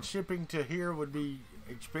 Tom, and shipping to here would be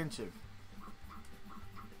expensive.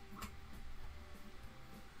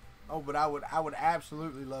 Oh, but I would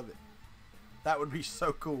absolutely love it. That would be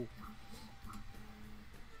so cool.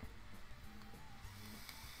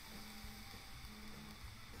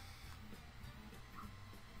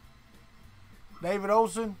 David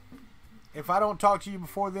Olson, if I don't talk to you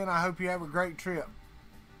before then, I hope you have a great trip.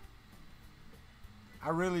 I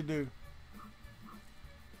really do.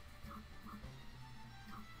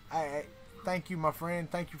 I thank you, my friend.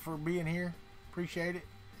 Thank you for being here. Appreciate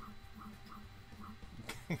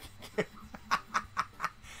it.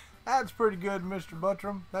 That's pretty good, Mr.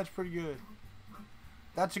 Buttram. That's pretty good.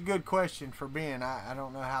 That's a good question for Ben. I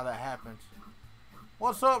don't know how that happens.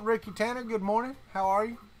 What's up, Ricky Tanner? Good morning. How are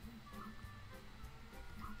you?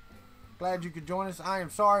 Glad you could join us. I am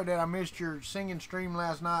sorry that I missed your singing stream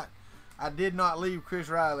last night. I did not leave Chris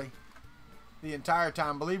Riley the entire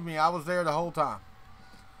time. Believe me, I was there the whole time.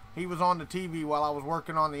 He was on the TV while I was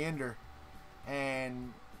working on the ender,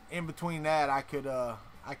 and in between that, I could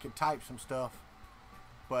type some stuff.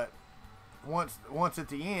 But once at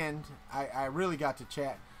the end, I really got to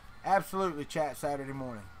chat. Absolutely chat Saturday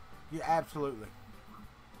morning. Yeah, absolutely.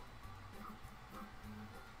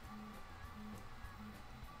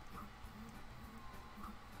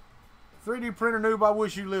 "3D printer noob, I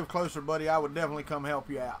wish you lived closer, buddy. I would definitely come help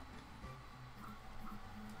you out."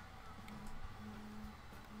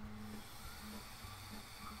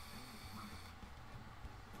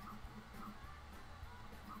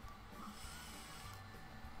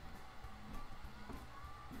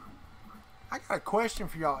 I got a question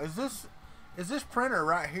for y'all. Is this printer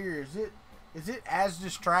right here? Is it as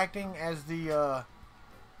distracting as the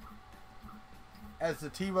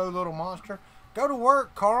TEVO little monster? Go to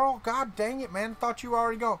work, Carl. God dang it, man. Thought you were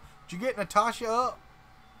already gone. Did you get Natasha up?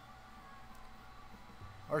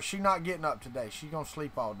 Or is she not getting up today? She's going to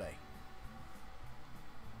sleep all day.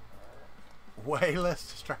 Way less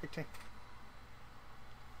distracting.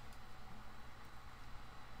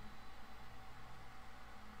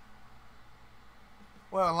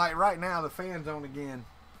 Well, like right now, the fan's on again,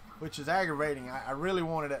 which is aggravating. I really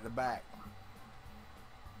want it at the back.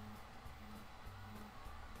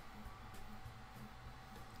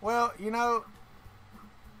 Well, you know,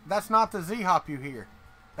 that's not the Z-hop you hear.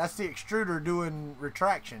 That's the extruder doing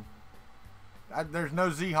retraction. There's no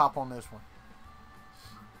Z-hop on this one.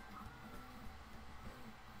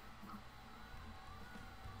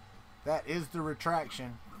 That is the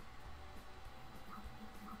retraction.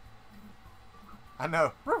 I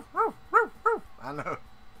know. I know.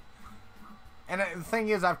 And the thing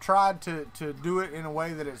is, I've tried to do it in a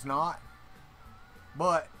way that it's not.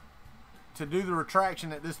 But to do the retraction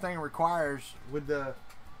that this thing requires with the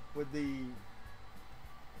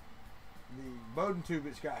Bowden tube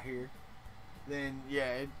it's got here, then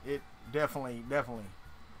yeah, it definitely.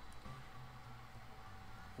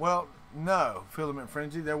 Well, no, Filament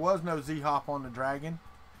Frenzy. There was no Z-hop on the Dragon.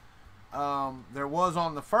 There was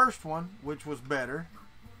on the first one, which was better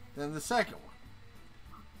than the second one.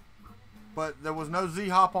 But there was no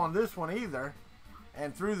Z-hop on this one either.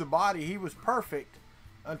 And through the body, he was perfect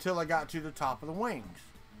until I got to the top of the wings.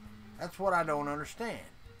 That's what I don't understand.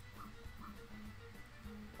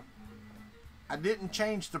 I didn't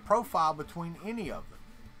change the profile between any of them.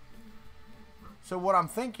 So what I'm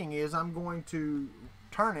thinking is I'm going to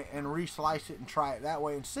turn it and reslice it and try it that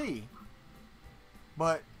way and see.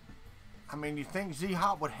 But, I mean, you think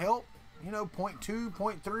Z-hop would help? You know, 0.2,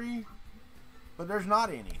 0.3? But there's not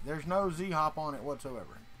any. There's no Z-hop on it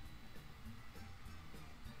whatsoever.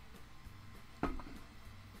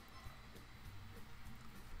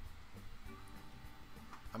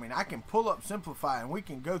 I mean, I can pull up Simplify and we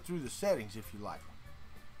can go through the settings if you like.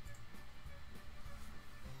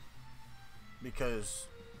 Because,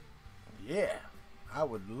 yeah, I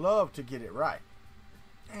would love to get it right.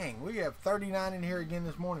 Dang, we have 39 in here again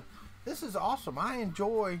this morning. This is awesome. I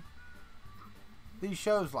enjoy these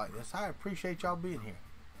shows like this. I appreciate y'all being here.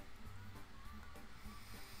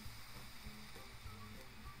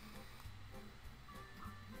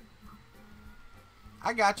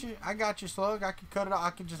 I got you. I got you, Slug. I could cut it off. I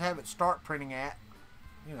could just have it start printing at,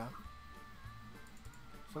 you know.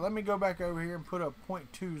 So let me go back over here and put a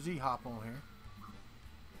 0.2 Z-hop on here.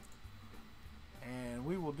 And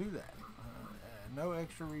we will do that. No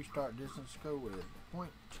extra restart distance. Go with 0.2.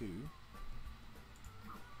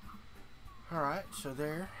 Alright, so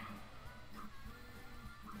there.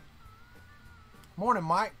 Morning,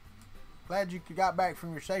 Mike. Glad you got back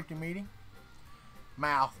from your safety meeting.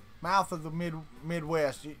 Mouth of the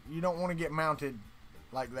Midwest. You don't want to get mounted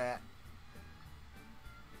like that.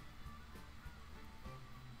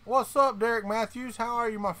 What's up, Derek Matthews? How are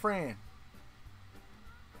you, my friend?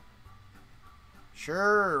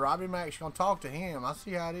 Sure, Robbie Mac's going to talk to him. I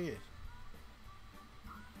see how it is.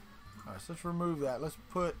 Alright, so let's remove that. Let's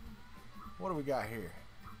put... What do we got here?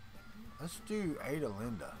 Let's do Ada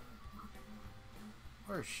Linda.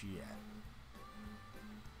 Where's she at?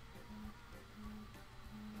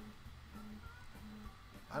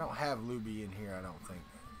 I don't have Luby in here, I don't think.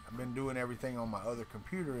 I've been doing everything on my other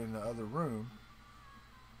computer in the other room.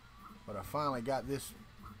 But I finally got this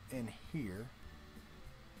in here.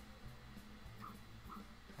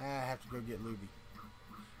 I have to go get Luby.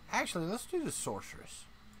 Actually, let's do the Sorceress.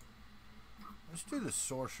 Let's do the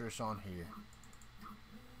Sorceress on here.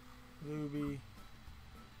 Luby.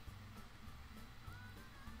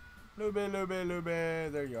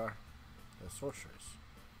 Luby. There you are. The Sorceress.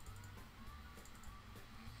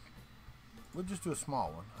 We'll just do a small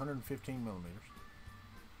one, 115 millimeters.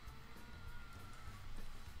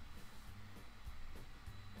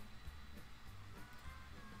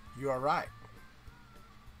 You are right.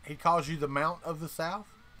 He calls you the Mount of the South?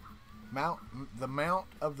 The Mount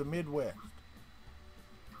of the Midwest.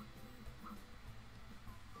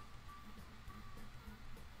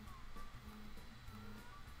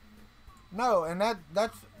 No, and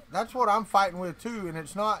that's what I'm fighting with too, and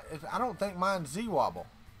it's not. I don't think mine's Z-wobble.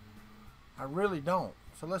 I really don't.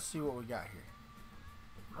 So let's see what we got here.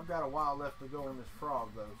 I've got a while left to go on this frog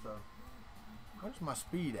though. So where's my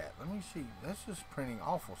speed at? Let me see. That's just printing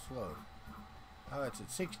awful slow. Oh, it's at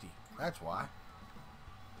 60. That's why.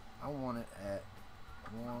 I want it at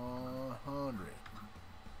 100.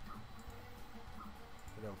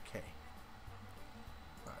 But okay.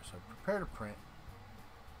 All right. So prepare to print.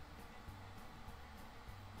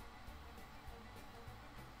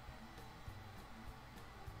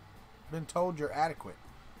 been told you're adequate.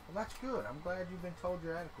 Well, that's good. I'm glad you've been told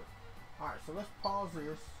you're adequate. Alright, so let's pause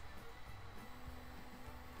this.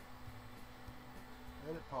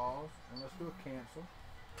 Let it pause, and let's do a cancel.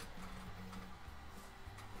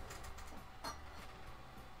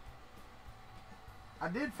 I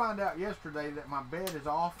did find out yesterday that my bed is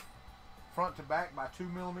off front to back by 2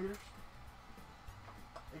 millimeters.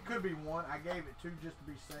 It could be 1. I gave it 2 just to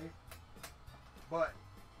be safe. But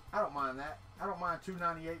I don't mind that. I don't mind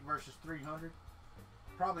 298 versus 300.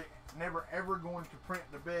 Probably never ever going to print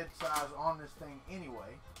the bed size on this thing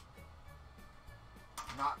anyway.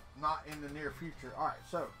 Not in the near future. Alright,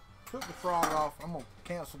 so took the frog off. I'm going to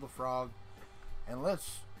cancel the frog. And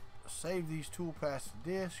let's save these toolpaths to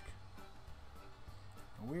disk.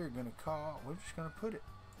 And we're just going to put it,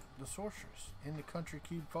 the sorceress, in the Kuntry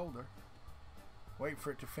Cube folder. Wait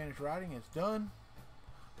for it to finish writing. It's done.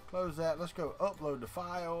 Close that. Let's go upload the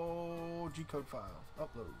file. G-code files.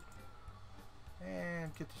 Upload.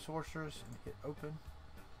 And get the sorceress and hit open.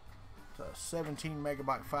 It's a 17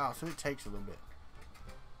 megabyte file, so it takes a little bit.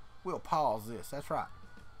 We'll pause this. That's right.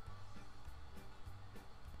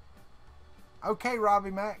 Okay,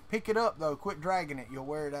 Robbie Mac. Pick it up, though. Quit dragging it. You'll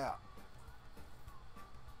wear it out.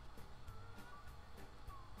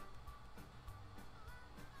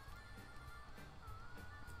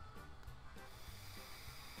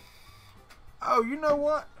 Oh, you know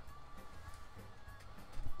what?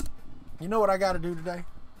 You know what I got to do today?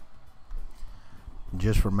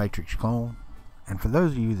 Just for Matrix Clone. And for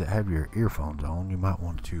those of you that have your earphones on, you might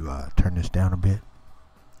want to turn this down a bit.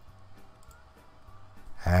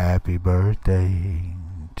 Happy birthday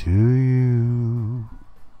to you.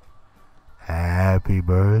 Happy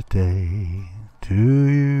birthday to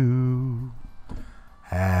you.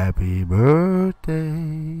 Happy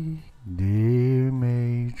birthday, dear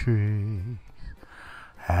Matrix.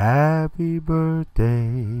 Happy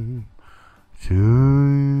birthday to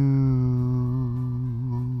you.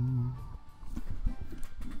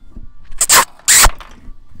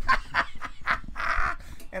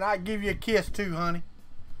 And I give you a kiss too, honey.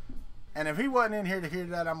 And if he wasn't in here to hear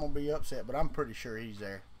that, I'm going to be upset. But I'm pretty sure he's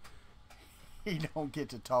there. He don't get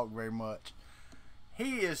to talk very much.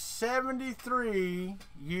 He is 73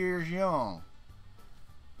 years young.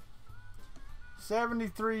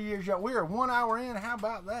 73 years young. We are 1 hour in. How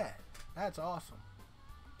about that? That's awesome.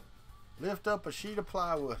 Lift up a sheet of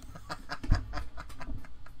plywood.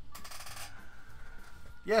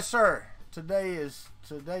 Yes, sir. Today is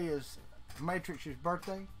Matrix's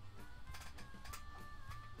birthday.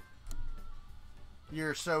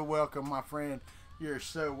 You're so welcome, my friend. You're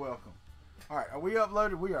so welcome. All right, are we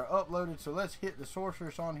uploaded? We are uploaded. So let's hit the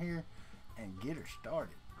sorceress on here and get her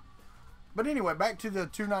started. But anyway, back to the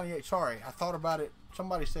 298. Sorry, I thought about it.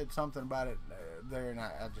 Somebody said something about it there, and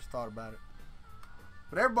I just thought about it.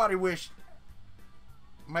 But everybody wished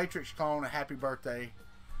Matrix Clone a happy birthday.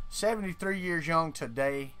 73 years young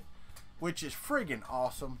today, which is friggin'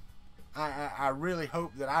 awesome. I really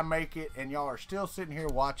hope that I make it, and y'all are still sitting here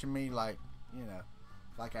watching me like, you know,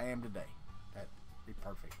 like I am today. That'd be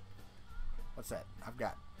perfect. What's that? I've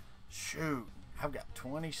got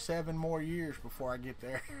 27 more years before I get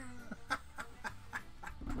there.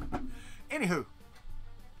 Anywho.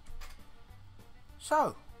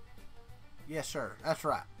 So, yes, sir. That's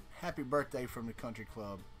right. Happy birthday from the Kuntry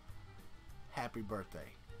Club. Happy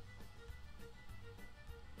birthday.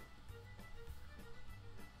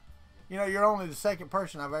 You know, you're only the second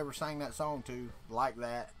person I've ever sang that song to like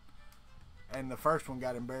that. And the first one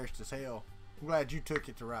got embarrassed as hell. I'm glad you took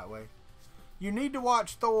it the right way. You need to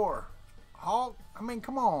watch Thor. Hulk, I mean,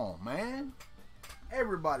 come on, man.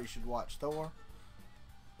 Everybody should watch Thor.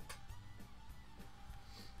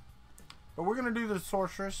 But we're going to do the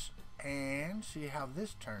sorceress and see how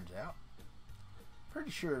this turns out.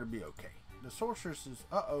 Pretty sure it'll be okay. The sorceress is...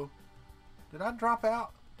 Uh-oh. Did I drop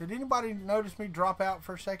out? Did anybody notice me drop out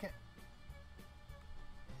for a second?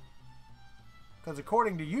 Because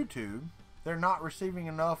according to YouTube, they're not receiving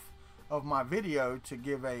enough of my video to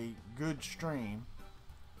give a good stream.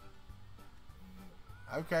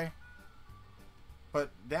 Okay. But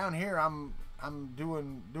down here I'm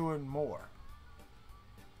doing more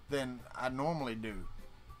than I normally do.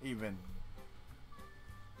 Even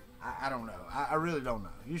I don't know. I really don't know.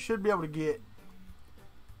 You should be able to get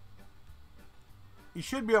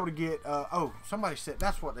oh, somebody said,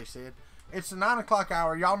 that's what they said. It's the 9 o'clock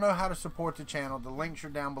hour. Y'all know how to support the channel. The links are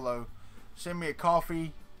down below. Send me a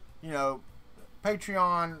coffee, you know,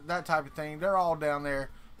 Patreon, that type of thing. They're all down there.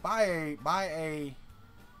 Buy a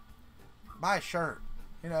shirt,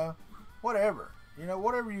 you know, whatever. You know,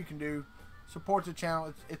 whatever you can do, support the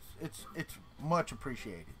channel. It's much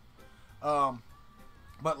appreciated.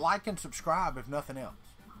 But like and subscribe if nothing else.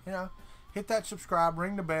 You know, hit that subscribe,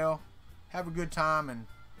 ring the bell, have a good time, and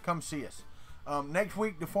come see us. Next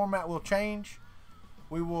week the format will change.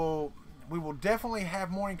 We will definitely have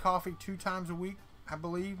morning coffee 2 times a week, I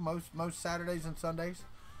believe, most Saturdays and Sundays.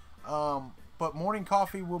 But morning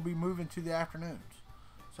coffee will be moving to the afternoons.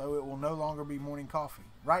 So it will no longer be morning coffee.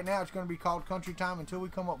 Right now it's going to be called Country Time until we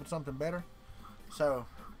come up with something better. So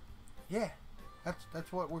yeah,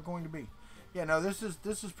 that's what we're going to be. Yeah, no, this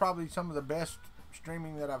is probably some of the best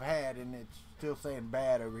streaming that I've had, and it's still saying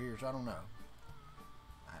bad over here, so I don't know.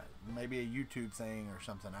 Maybe a YouTube thing or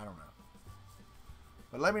something, I don't know.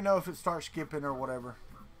 But let me know if it starts skipping or whatever.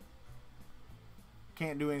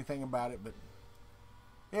 Can't do anything about it, but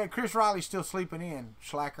yeah, Chris Riley's still sleeping in,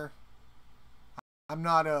 slacker. I'm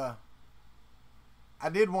not I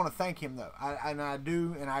did want to thank him though. I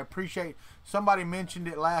do, and I appreciate. Somebody mentioned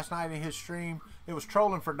it last night in his stream. It was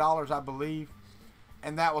trolling for dollars, I believe,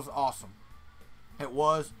 and that was awesome. It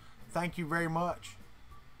was. Thank you very much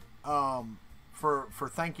for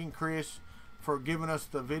thanking Chris for giving us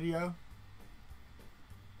the video.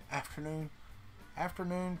 Afternoon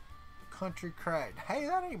country crack. Hey,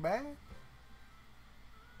 that ain't bad.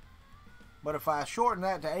 But if I shorten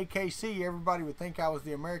that to AKC, everybody would think I was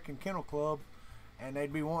the American Kennel Club, and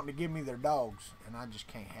they'd be wanting to give me their dogs, and I just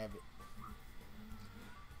can't have it.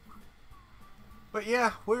 But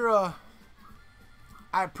yeah, we're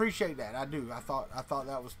I appreciate that. I do. I thought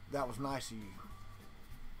that was nice of you.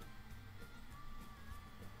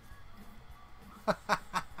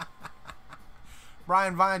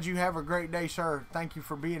 Brian Vines, you have a great day, sir. Thank you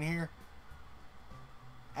for being here.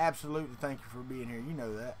 Absolutely, thank you for being here. You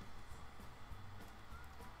know that.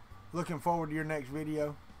 Looking forward to your next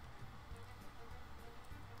video.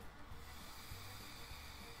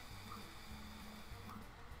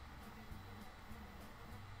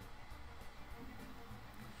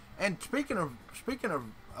 And speaking of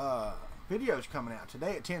videos coming out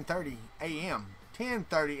today at 10:30 a.m.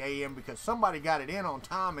 10:30 a.m. because somebody got it in on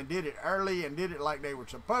time and did it early and did it like they were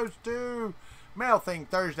supposed to. Mail Thing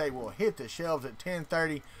Thursday will hit the shelves at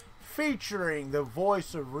 10:30, featuring the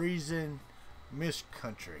voice of reason, Miss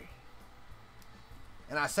Country.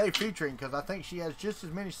 And I say featuring because I think she has just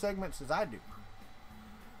as many segments as I do.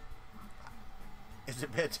 Is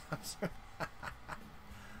it bedtime, sir?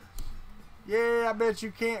 Yeah, I bet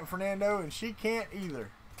you can't, Fernando, and she can't either.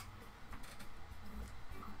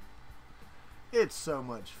 It's so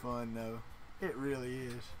much fun, though. It really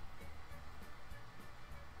is.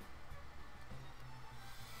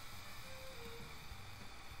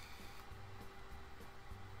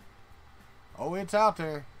 Oh, it's out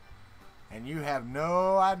there. And you have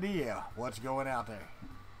no idea what's going out there.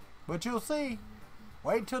 But you'll see.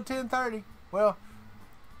 Wait till 10:30. Well,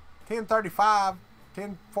 10:35,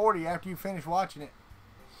 10:40 after you finish watching it.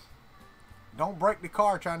 Don't break the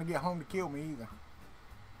car trying to get home to kill me either.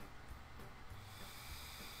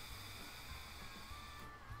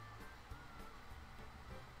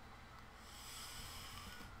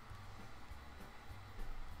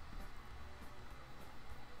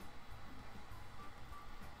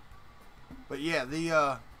 But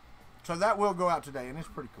yeah, so that will go out today, and it's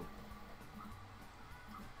pretty cool.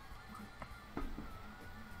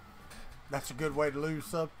 That's a good way to lose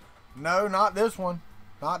sub. No, not this one.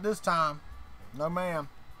 Not this time. No, ma'am.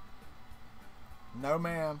 No,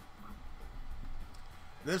 ma'am.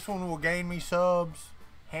 This one will gain me subs,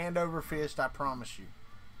 hand over fist, I promise you.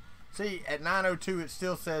 See, at 9:02 it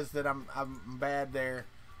still says that I'm bad there.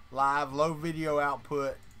 Live, low video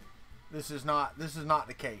output. This is not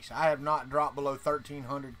the case. I have not dropped below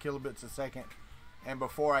 1300 kilobits a second, and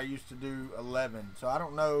before I used to do 11. So I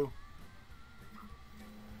don't know.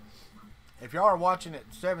 If y'all are watching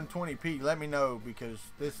at 720p, let me know, because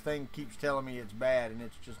this thing keeps telling me it's bad, and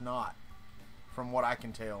it's just not, from what I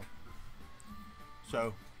can tell.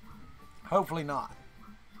 So hopefully not.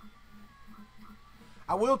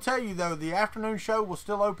 I will tell you though, the afternoon show will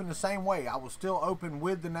still open the same way. I will still open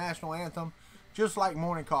with the national anthem, just like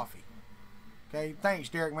morning coffee. Okay, thanks,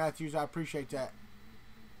 Derek Matthews. I appreciate that.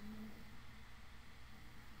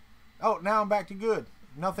 Oh, now I'm back to good.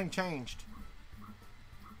 Nothing changed.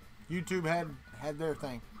 YouTube had their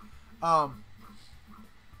thing.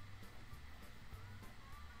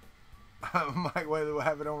 Mike Whaley will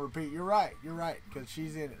have it on repeat. You're right, because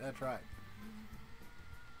she's in it. That's right.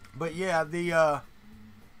 But yeah, the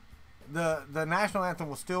national anthem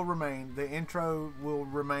will still remain. The intro will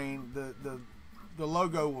remain. The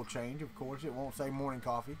logo will change, of course. It won't say morning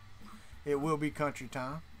coffee. It will be country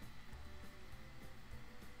time.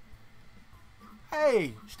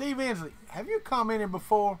 Hey, Steve Inslee, have you commented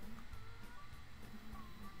before?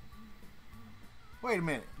 Wait a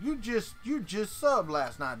minute. You just subbed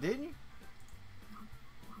last night, didn't you?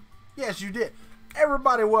 Yes, you did.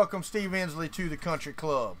 Everybody welcome Steve Inslee to the Country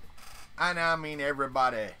Club. I mean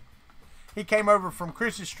everybody. He came over from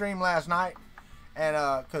Chris's stream last night, and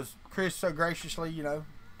because Chris so graciously,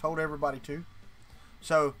 told everybody to.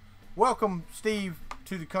 So, welcome Steve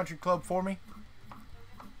to the Country Club for me,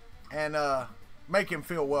 and make him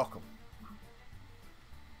feel welcome.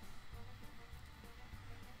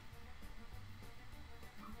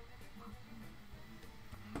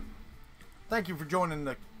 Thank you for joining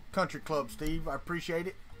the Country Club, Steve. I appreciate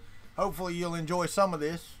it. Hopefully you'll enjoy some of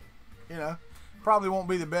this. Probably won't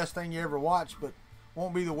be the best thing you ever watch, but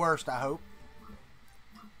won't be the worst, I hope.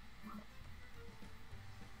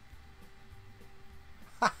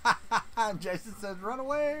 Jason says, run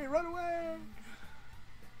away, run away.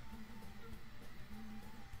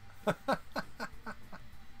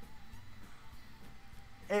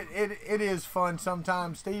 It is fun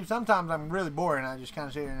sometimes, Steve. Sometimes I'm really boring. I just kind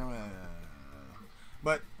of sit here and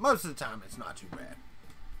but most of the time it's not too bad.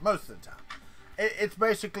 Most of the time. It's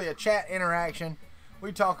basically a chat interaction.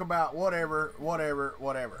 We talk about whatever.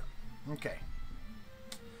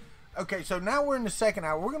 Okay, so now we're in the second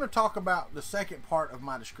hour. We're going to talk about the second part of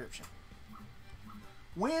my description.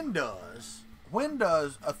 When does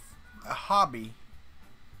a hobby,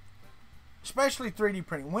 especially 3D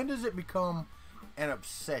printing, when does it become an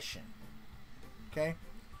obsession? Okay?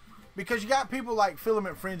 Because you got people like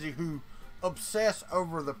Filament Frenzy who obsess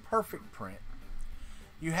over the perfect print.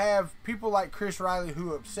 You have people like Chris Riley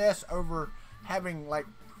who obsess over having like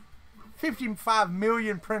 55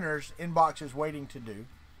 million printers in boxes waiting to do.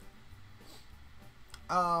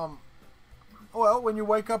 Well, when you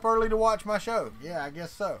wake up early to watch my show, yeah, I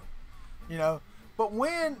guess so. But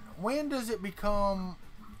when does it become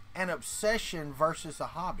an obsession versus a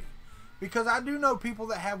hobby? Because I do know people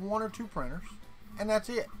that have 1 or 2 printers, and that's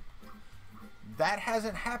it. That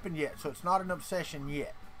hasn't happened yet, so it's not an obsession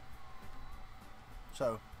yet.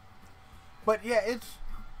 So, but yeah, it's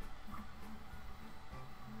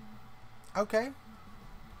okay.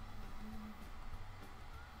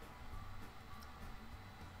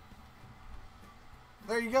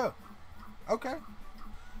 There you go. Okay.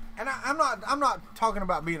 And I'm not talking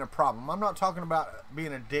about being a problem. I'm not talking about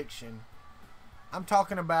being addiction. I'm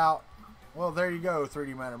talking about, well, there you go,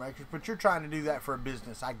 3D Matter Makers. But you're trying to do that for a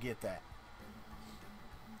business. I get that.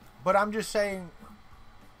 But I'm just saying,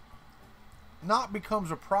 not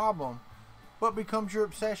becomes a problem, but becomes your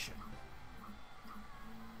obsession.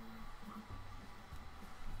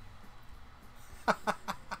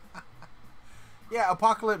 Yeah,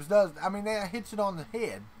 Apocalypse does. I mean, that hits it on the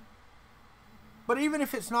head. But even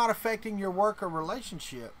if it's not affecting your work or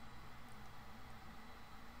relationship,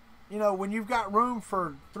 when you've got room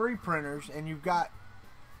for 3 printers and you've got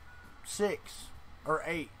 6 or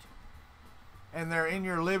 8, and they're in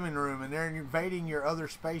your living room and they're invading your other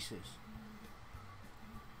spaces,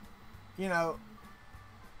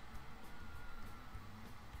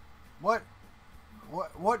 what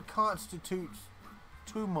constitutes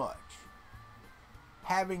too much?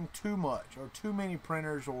 Having too much, or too many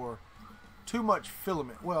printers, or too much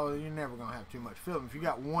filament. Well, you're never going to have too much filament. If you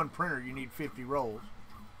got 1 printer, you need 50 rolls.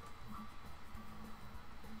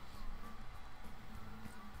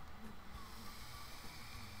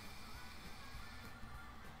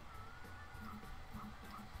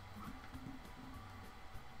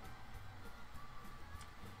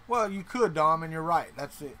 Well, you could, Dom, and you're right.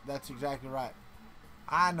 That's it. That's exactly right.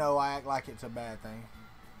 I know I act like it's a bad thing.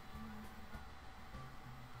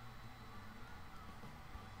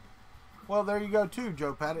 Well, there you go too,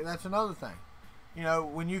 Joe Paddock. That's another thing.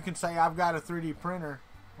 When you can say, I've got a 3D printer.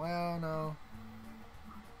 Well, no.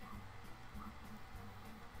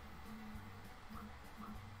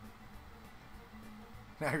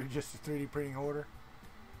 Now you're just a 3D printing hoarder.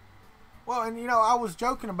 Well, and I was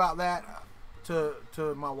joking about that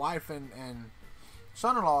to my wife and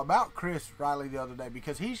son-in-law about Chris Riley the other day,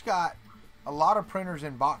 because he's got a lot of printers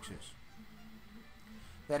in boxes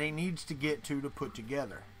that he needs to get to put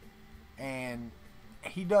together. And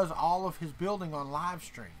he does all of his building on live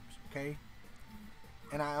streams, okay?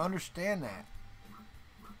 And I understand that.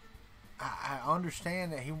 I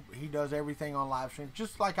understand that he does everything on live streams,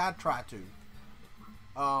 just like I try to.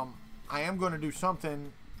 I am going to do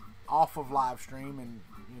something off of live stream, and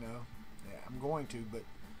I'm going to, but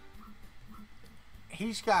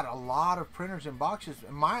he's got a lot of printers and boxes.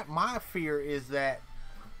 And my fear is that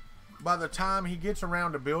by the time he gets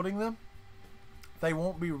around to building them, they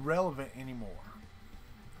won't be relevant anymore.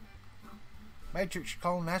 Matrix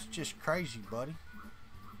Clone, that's just crazy, buddy.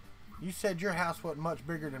 You said your house wasn't much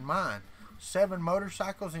bigger than mine. 7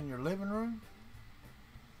 motorcycles in your living room?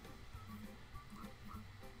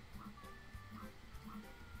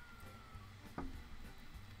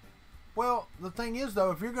 Well, the thing is,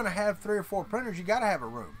 though, if you're going to have 3 or 4 printers, you got to have a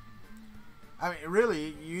room. I mean,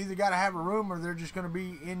 really, you either got to have a room or they're just going to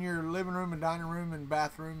be in your living room and dining room and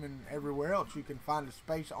bathroom and everywhere else. You can find a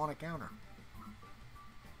space on a counter.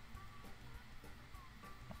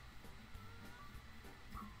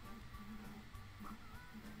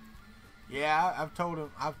 Yeah, I've told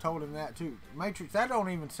him that too. Matrix, that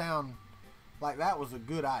don't even sound like that was a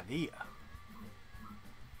good idea.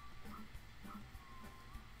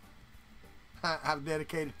 I've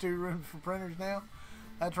dedicated 2 rooms for printers now.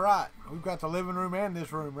 That's right. We've got the living room and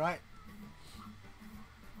this room, right?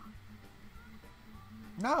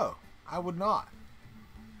 No, I would not.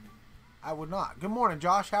 I would not. Good morning,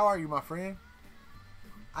 Josh. How are you, my friend?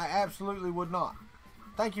 I absolutely would not.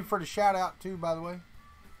 Thank you for the shout out too, by the way.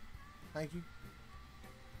 Thank you.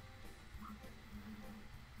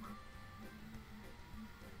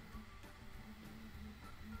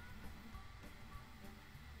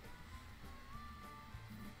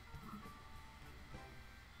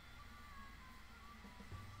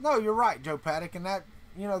 No, you're right, Joe Paddock, and that,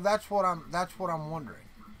 you know, that's what I'm wondering.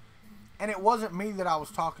 And it wasn't me that I was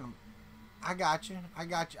talking. I got you.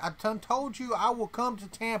 I told you I will come to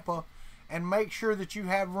Tampa and make sure that you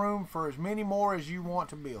have room for as many more as you want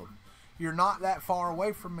to build. You're not that far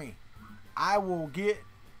away from me. I will get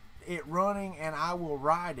it running and I will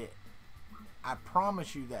ride it. I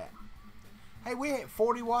promise you that. Hey, we had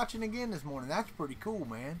 40 watching again this morning. That's pretty cool,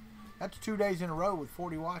 man. That's 2 days in a row with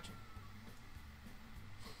 40 watching.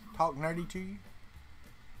 Talk nerdy to you?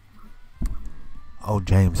 Oh,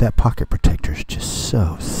 James, that pocket protector is just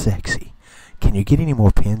so sexy. Can you get any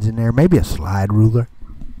more pins in there? Maybe a slide ruler?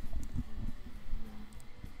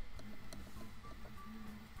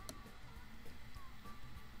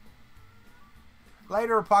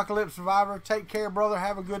 Later, Apocalypse Survivor. Take care, brother.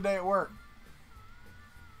 Have a good day at work.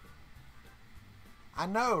 I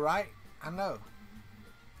know, right? I know.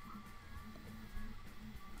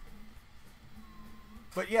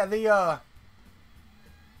 But yeah,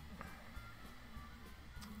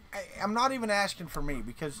 I'm not even asking for me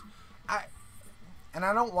because I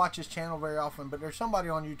don't watch this channel very often, but there's somebody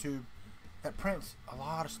on YouTube that prints a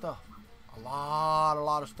lot of stuff. A lot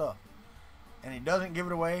of stuff. And he doesn't give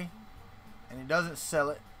it away, and he doesn't sell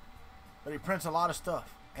it, but he prints a lot of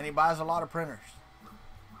stuff, and he buys a lot of printers.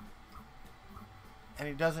 And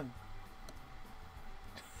he doesn't...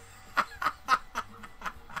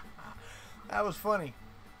 That was funny.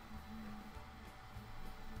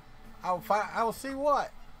 I will see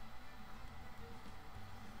what?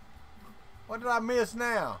 What did I miss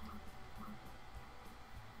now?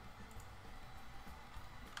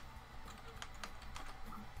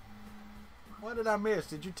 What did I miss?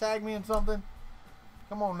 Did you tag me in something?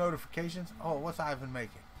 Come on, notifications. Oh, what's Ivan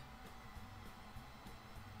making?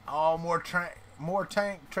 Oh, more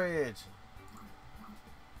tank treads.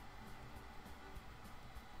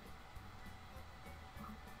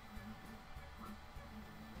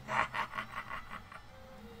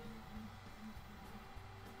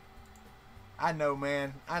 I know,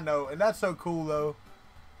 man. I know. And that's so cool, though.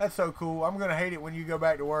 That's so cool. I'm going to hate it when you go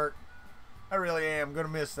back to work. I really am. I'm going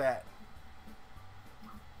to miss that.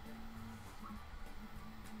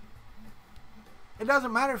 It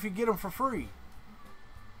doesn't matter if you get them for free.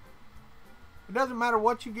 It doesn't matter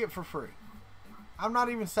what you get for free. I'm not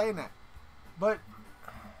even saying that. But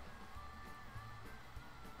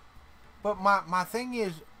my thing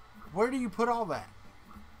is, where do you put all that?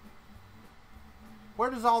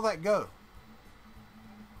 Where does all that go?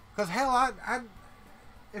 Because hell,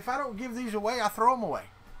 if I don't give these away, I throw them away.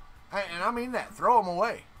 And I mean that, throw them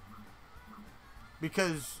away.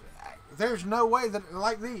 Because there's no way that,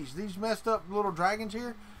 like these messed up little dragons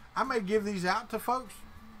here, I may give these out to folks,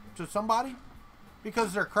 to somebody,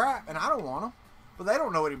 because they're crap and I don't want them. But they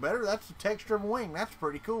don't know any better. That's the texture of a wing. That's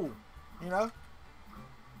pretty cool, you know?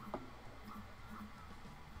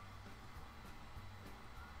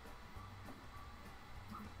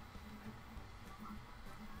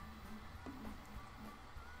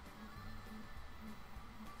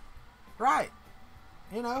 Right.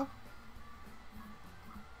 You know?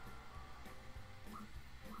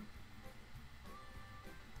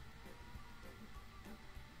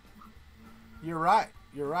 You're right.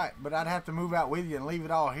 You're right. But I'd have to move out with you and leave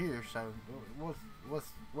it all here. So,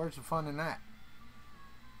 where's the fun in that?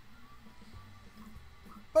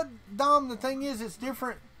 But, Dom, the thing is, it's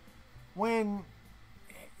different when,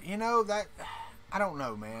 you know, that, I don't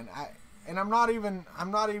know, man. I'm not even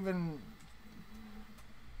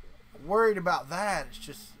worried about that. It's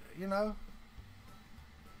just, you know,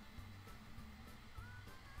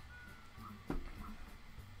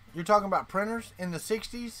 you're talking about printers in the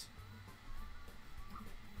 60s.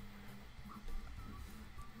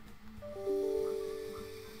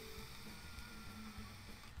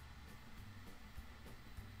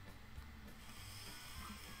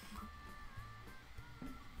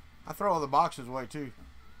 throw all the boxes away too.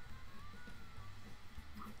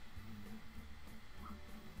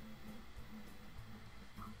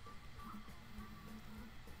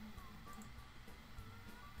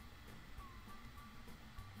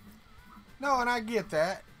 No, and I get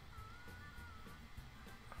that.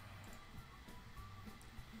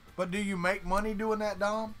 But do you make money doing that,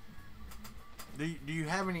 Dom? Do you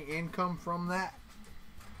have any income from that?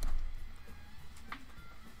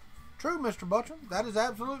 True, Mr. Butchum. That is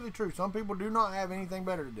absolutely true. Some people do not have anything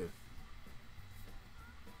better to do.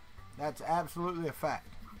 That's absolutely a fact.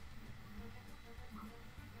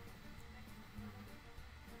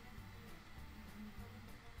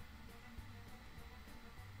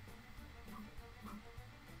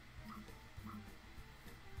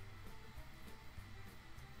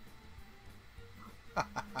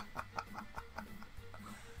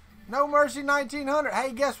 No Mercy 1900.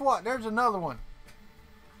 Hey, guess what? There's another one.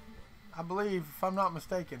 I believe, if I'm not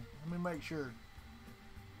mistaken. Let me make sure.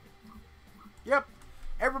 Yep.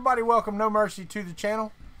 Everybody welcome No Mercy to the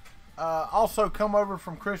channel. Also come over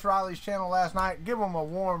from Chris Riley's channel last night. Give them a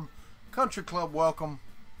warm Kuntry Klub welcome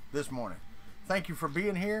this morning. Thank you for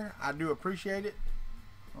being here. I do appreciate it.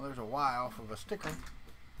 Well, there's a Y off of a sticker.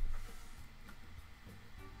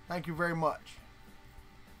 Thank you very much.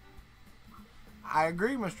 I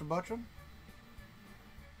agree, Mr. Butchum.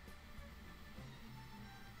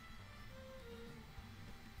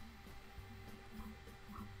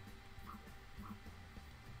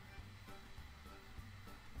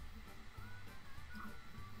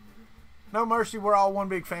 No Mercy, we're all one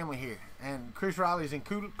big family here. And Chris Riley's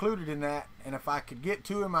included in that. And if I could get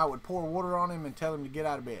to him, I would pour water on him and tell him to get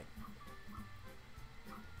out of bed.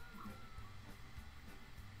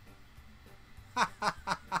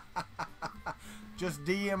 Just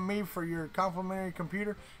DM me for your complimentary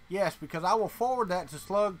computer. Yes, because I will forward that to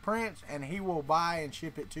Slug Prince and he will buy and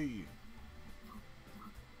ship it to you.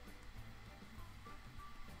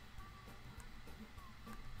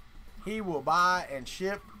 He will buy and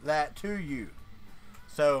ship that to you.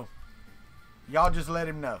 So, y'all just let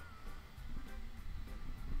him know.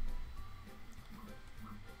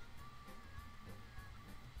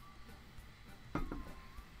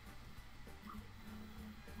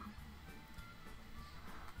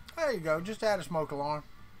 There you go. Just add a smoke alarm.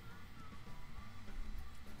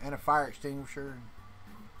 And a fire extinguisher.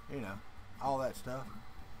 You know, all that stuff.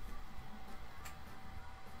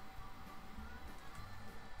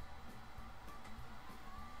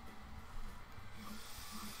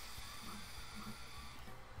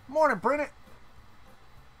 Morning, Print It.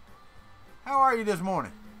 How are you this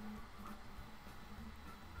morning?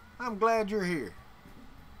 I'm glad you're here.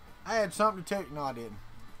 I had something to tell you. No, I didn't.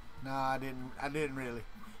 No, I didn't. I didn't really.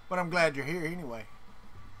 But I'm glad you're here anyway.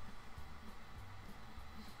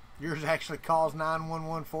 Yours actually calls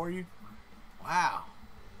 911 for you? Wow.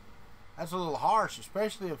 That's a little harsh,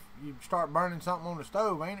 especially if you start burning something on the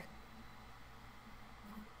stove, ain't it?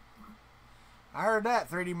 I heard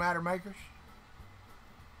that, 3D Matter Makers.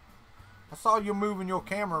 I saw you moving your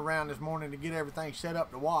camera around this morning to get everything set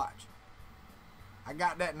up to watch. I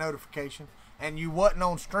got that notification. And you wasn't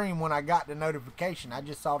on stream when I got the notification. I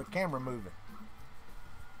just saw the camera moving.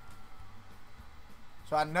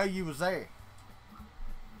 So I know you was there.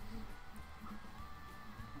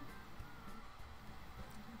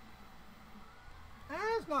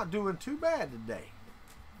 It's not doing too bad today.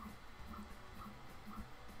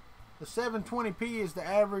 The 720p is the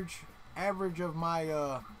average of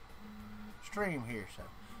my stream here. So,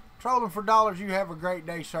 trolling for dollars. You have a great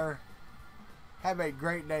day, sir. Have a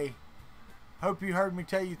great day. Hope you heard me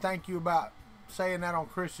tell you thank you about saying that on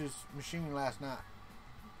Chris's machine last night.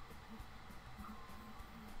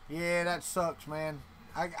 Yeah, that sucks, man.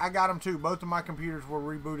 I got them too. Both of my computers were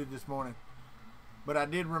rebooted this morning. But I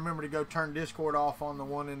did remember to go turn Discord off on the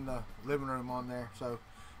one in the living room on there. So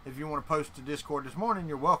if you want to post to Discord this morning,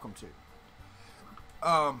 you're welcome to.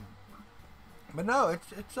 But no,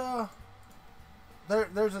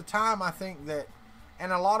 there's a time I think that,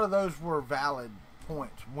 and a lot of those were valid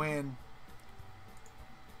points when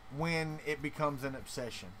it becomes an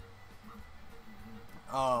obsession.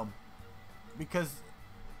 Because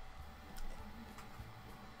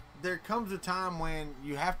there comes a time when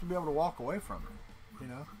you have to be able to walk away from it, you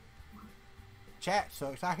know. Chat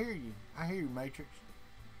sucks. I hear you. I hear you, Matrix.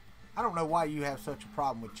 I don't know why you have such a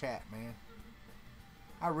problem with chat, man.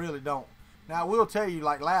 I really don't. Now, I will tell you,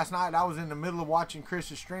 like last night, I was in the middle of watching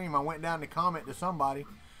Chris's stream. I went down to comment to somebody.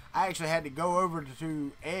 I actually had to go over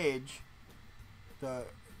to Edge, the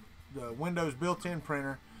Windows built-in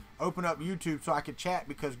printer, open up YouTube so I could chat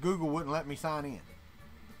because Google wouldn't let me sign in.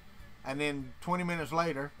 And then 20 minutes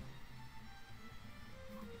later,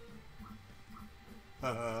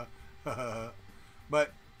 But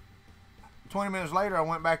 20 minutes later, I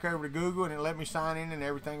went back over to Google and it let me sign in and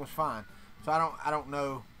everything was fine. So I don't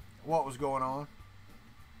know what was going on.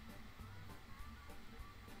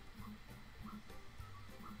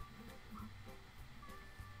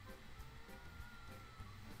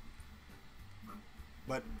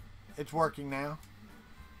 But it's working now.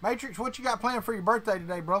 Matrix, what you got planned for your birthday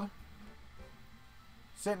today, brother?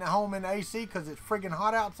 Sitting at home in the AC because it's friggin'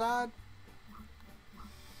 hot outside?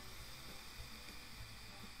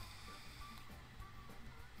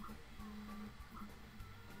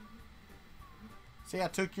 See, I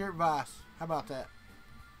took your advice. How about that?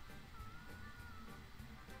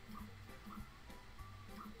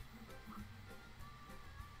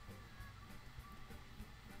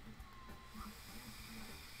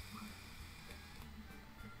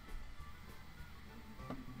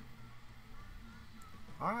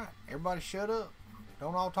 Alright, everybody shut up.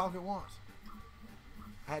 Don't all talk at once.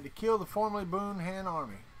 I had to kill the formerly Boone Hand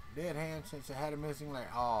Army. Dead hand since it had a missing leg.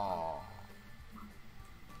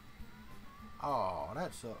 Oh,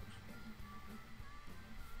 that sucks.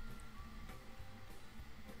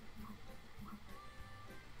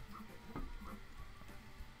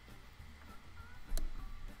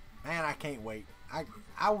 Man, I can't wait. I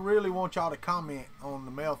really want y'all to comment on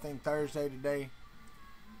the Mail Thing Thursday today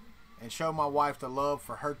and show my wife the love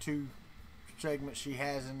for her 2 segments she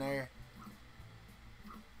has in there.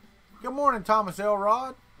 Good morning, Thomas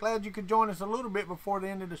Elrod. Glad you could join us a little bit before the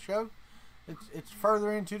end of the show. It's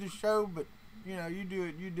further into the show, but you know, you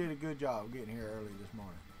did a good job getting here early this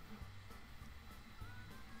morning.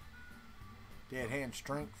 Dead hand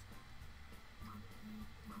strength.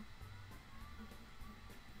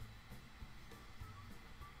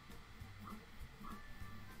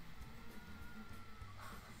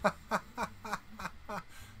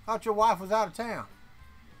 Thought your wife was out of town.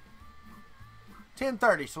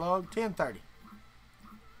 10:30, Slug. 10:30.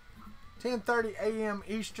 10:30 a.m.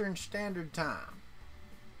 Eastern Standard Time.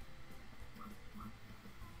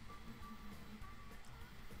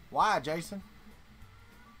 Why, Jason?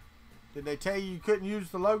 Did they tell you couldn't use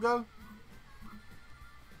the logo?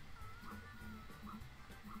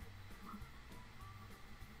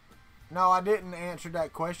 No, I didn't answer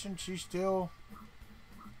that question. She's still,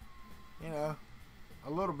 you know,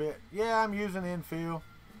 a little bit. Yeah, I'm using infill.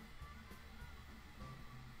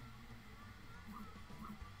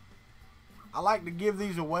 I like to give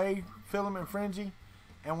these away, Filament Frenzy,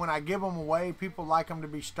 and when I give them away, people like them to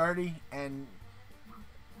be sturdy, and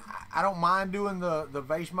I don't mind doing the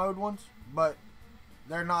vase mode ones, but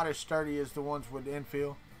they're not as sturdy as the ones with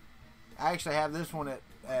infill. I actually have this one at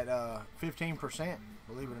 15%,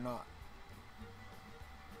 believe it or not.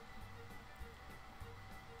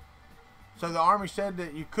 So the Army said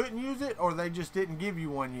that you couldn't use it, or they just didn't give you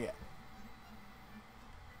one yet?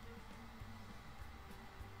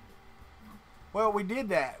 Well, we did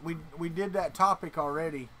that. We did that topic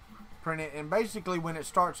already, print it, and basically when it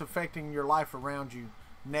starts affecting your life around you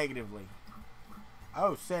negatively.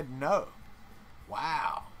 Oh, said no.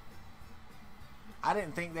 Wow. I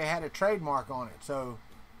didn't think they had a trademark on it, so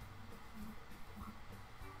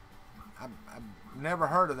I've never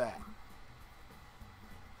heard of that.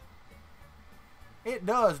 It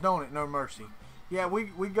does, don't it? No Mercy. Yeah, we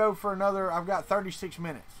go for another. I've got 36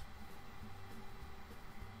 minutes.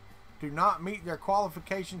 Do not meet their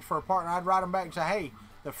qualifications for a partner. I'd write them back and say, hey,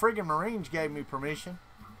 the friggin' Marines gave me permission.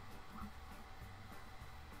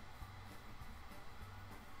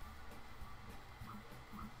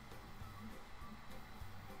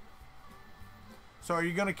 So are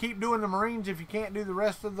you going to keep doing the Marines if you can't do the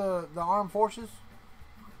rest of the armed forces?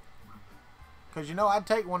 Because, you know, I'd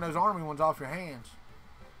take one of those Army ones off your hands.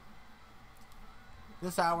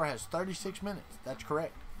 This hour has 36 minutes. That's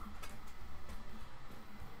correct.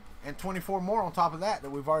 And 24 more on top of that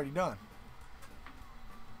we've already done.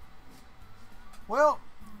 Well,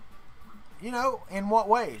 you know, in what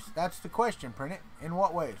ways? That's the question, Print It. In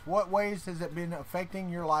what ways? What ways has it been affecting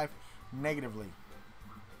your life negatively?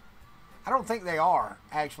 I don't think they are,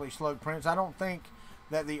 actually, Slug Prince. I don't think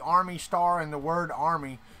that the Army star and the word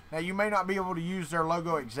Army... Now, you may not be able to use their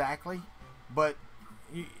logo exactly, but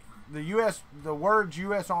the words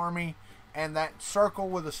U.S. Army and that circle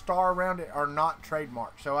with a star around it are not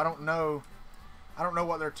trademarked. So I don't know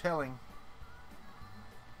what they're telling.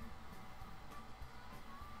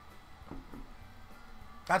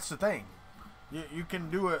 That's the thing. You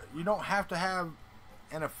can do it. You don't have to have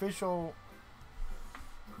an official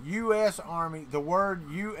U.S. Army. The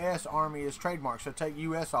word U.S. Army is trademarked, so take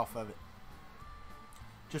U.S. off of it.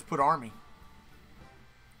 Just put Army.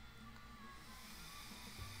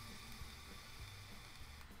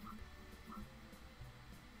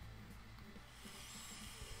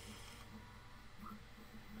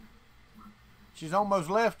 She's almost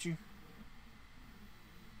left you.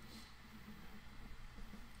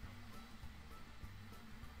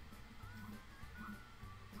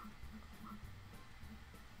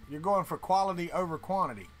 You're going for quality over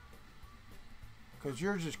quantity. Because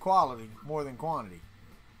yours is quality more than quantity.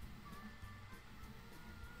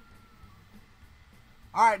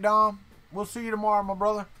 Alright, Dom. We'll see you tomorrow, my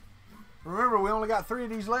brother. Remember, we only got 3 of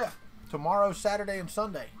these left. Tomorrow, Saturday, and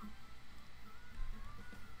Sunday.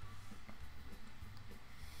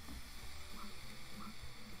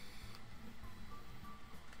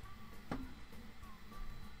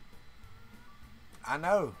 I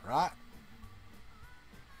know, right?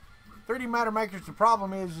 3D Matter Makers, the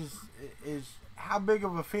problem is how big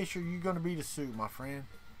of a fish are you going to be to sue, my friend?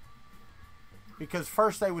 Because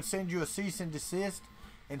first they would send you a cease and desist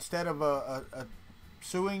instead of a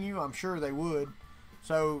suing you. I'm sure they would.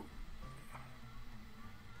 So,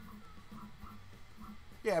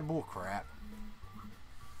 yeah, bull crap.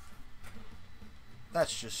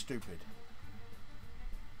 That's just stupid.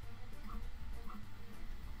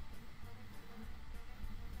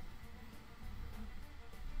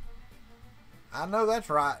 I know that's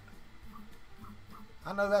right.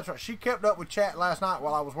 I know that's right. She kept up with chat last night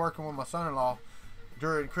while I was working with my son-in-law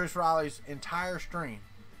during Chris Riley's entire stream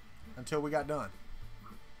until we got done.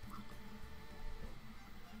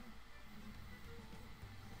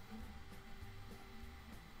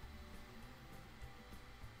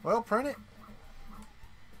 Well, print it.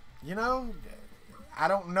 You know, I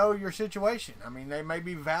don't know your situation. I mean, they may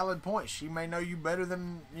be valid points. She may know you better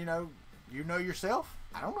than, you know yourself.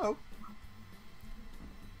 I don't know.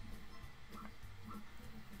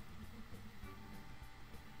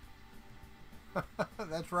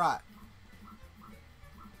 That's right.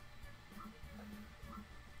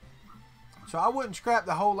 So I wouldn't scrap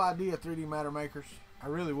the whole idea of 3D Matter Makers. I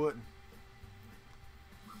really wouldn't.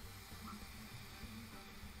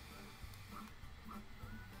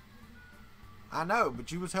 I know,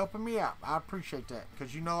 but you was helping me out. I appreciate that.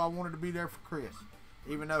 Because you know I wanted to be there for Chris.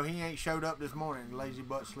 Even though he ain't showed up this morning. Lazy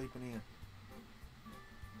butt sleeping in.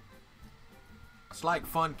 It's like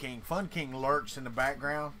Fun King. Fun King lurks in the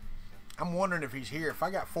background. I'm wondering if he's here. If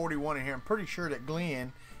I got 41 in here, I'm pretty sure that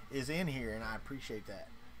Glenn is in here, and I appreciate that.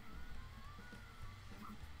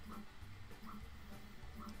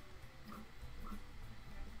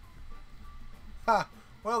 Huh.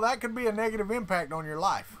 Well, that could be a negative impact on your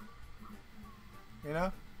life. You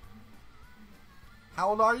know? How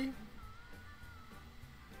old are you?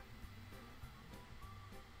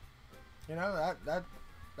 You know,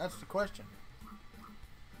 that's the question.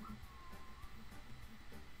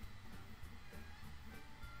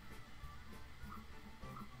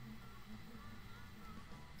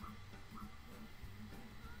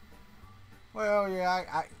 Well,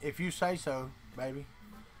 yeah, if you say so, baby.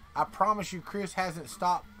 I promise you, Chris hasn't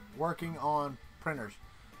stopped working on printers.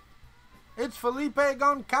 It's Felipe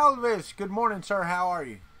Goncalves. Good morning, sir. How are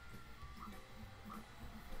you?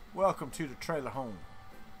 Welcome to the trailer home.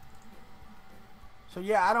 So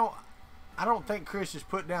yeah, I don't think Chris has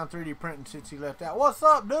put down 3D printing since he left out. What's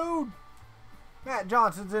up, dude? Matt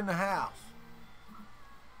Johnson's in the house.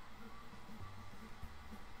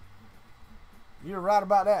 You're right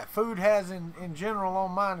about that. Food has in general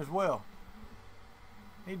on mine as well.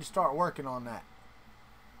 Need to start working on that.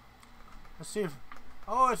 Let's see if...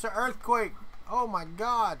 Oh, it's an earthquake. Oh my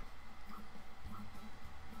God.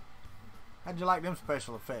 How'd you like them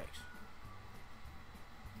special effects?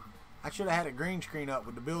 I should have had a green screen up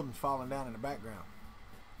with the buildings falling down in the background.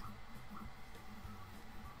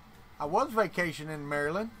 I was vacationing in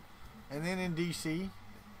Maryland and then in DC.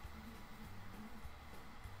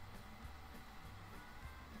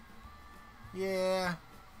 Yeah.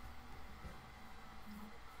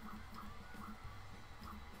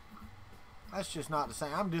 That's just not the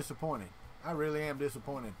same. I'm disappointed. I really am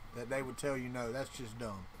disappointed that they would tell you no. That's just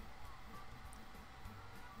dumb.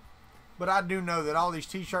 But I do know that all these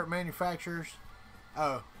t-shirt manufacturers...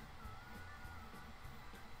 Oh.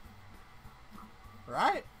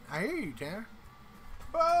 Right? I hear you, Tanner.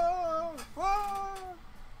 Whoa, whoa.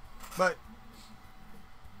 But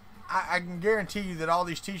I can guarantee you that all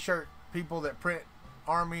these t-shirt people that print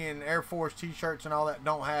Army and Air Force t-shirts and all that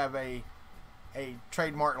don't have a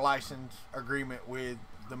trademark license agreement with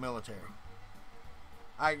the military.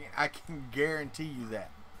 I can guarantee you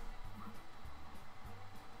that.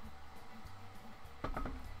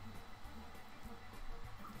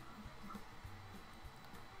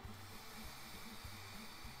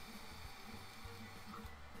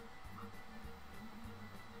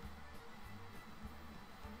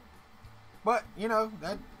 But, you know,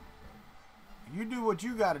 that you do what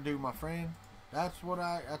you got to do, my friend.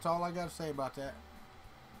 That's all I got to say about that.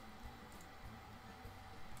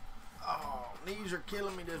 Oh, knees are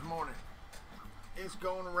killing me this morning. It's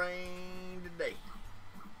going to rain today.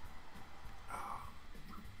 Oh.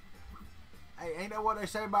 Hey, ain't that what they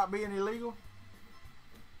say about being illegal?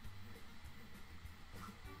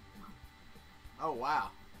 Oh, wow.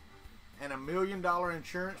 And $1 million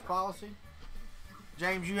insurance policy?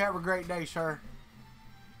 James, you have a great day, sir.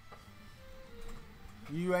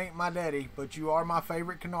 You ain't my daddy, but you are my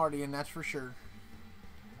favorite Canardian, that's for sure.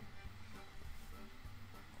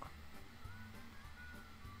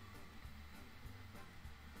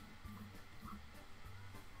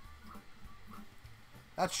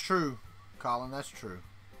 That's true, Colin, that's true.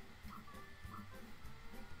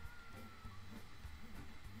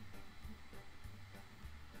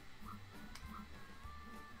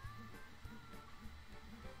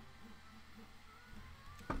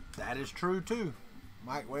 That is true too.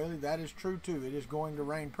 Mike Whaley, that is true too. It is going to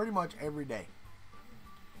rain pretty much every day.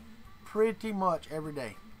 Pretty much every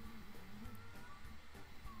day.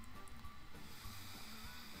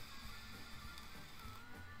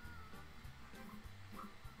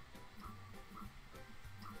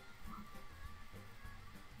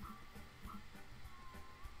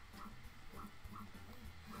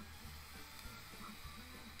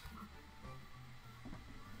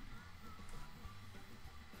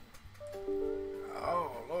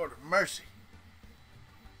 Oh, Lord of mercy.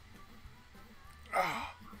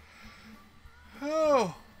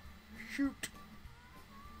 Oh, shoot.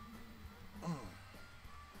 In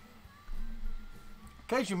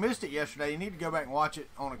case you missed it yesterday, you need to go back and watch it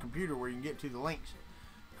on a computer where you can get to the links.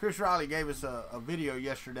 Chris Riley gave us a video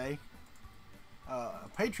yesterday, a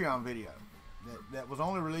Patreon video that was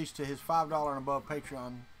only released to his $5 and above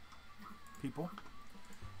Patreon people.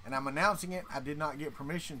 And I'm announcing it. I did not get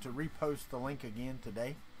permission to repost the link again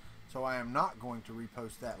today. So I am not going to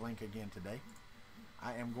repost that link again today.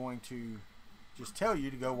 I am going to just tell you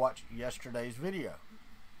to go watch yesterday's video.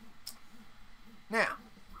 Now,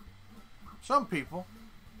 some people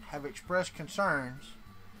have expressed concerns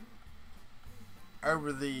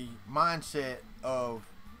over the mindset of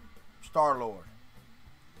Star-Lord.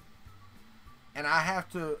 And I have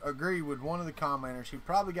to agree with one of the commenters. He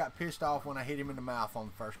probably got pissed off when I hit him in the mouth on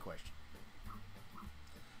the first question.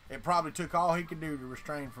 It probably took all he could do to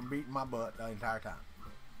restrain from beating my butt the entire time.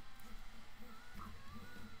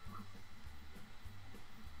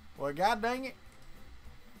 Well, god dang it,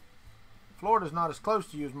 Florida's not as close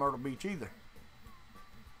to you as Myrtle Beach either.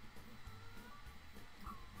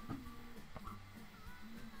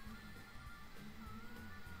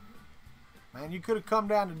 Man, you could have come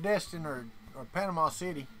down to Destin or Panama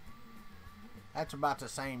City. That's about the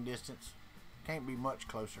same distance. Can't be much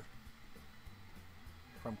closer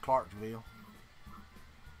from Clarksville.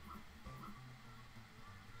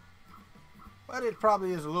 But it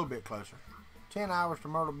probably is a little bit closer. 10 hours to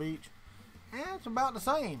Myrtle Beach. And it's about the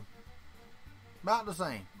same. About the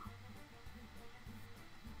same.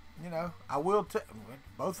 You know, I will tell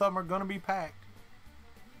both of them are going to be packed.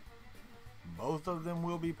 Both of them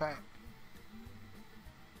will be packed.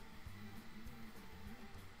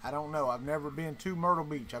 I don't know. I've never been to Myrtle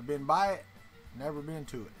Beach. I've been by it. Never been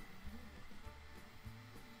to it.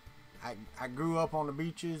 I grew up on the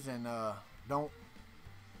beaches and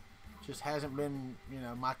just hasn't been, you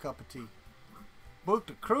know, my cup of tea. Booked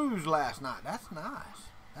a cruise last night. That's nice.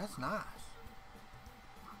 That's nice.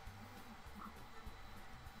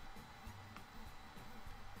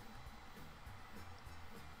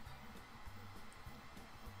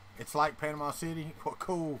 It's like Panama City. Well,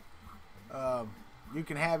 cool. You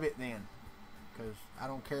can have it then, because I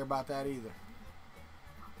don't care about that either.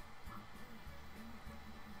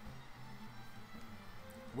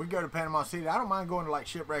 We go to Panama City. I don't mind going to like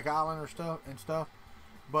Shipwreck Island or stuff,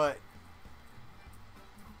 but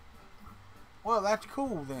well, that's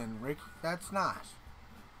cool then, Ricky. That's nice.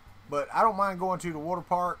 But I don't mind going to the water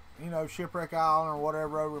park, you know, Shipwreck Island or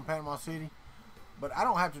whatever over in Panama City. But I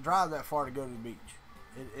don't have to drive that far to go to the beach.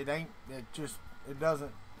 It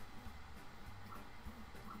doesn't.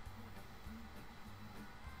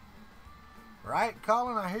 Right,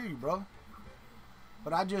 Colin? I hear you, brother.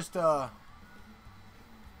 But I just, I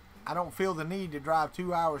don't feel the need to drive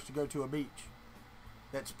 2 hours to go to a beach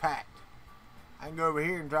that's packed. I can go over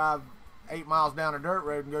here and drive 8 miles down a dirt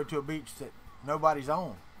road and go to a beach that nobody's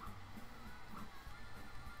on.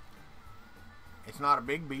 It's not a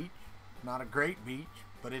big beach, not a great beach,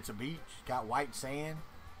 but it's a beach. It's got white sand.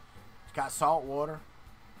 It's got salt water.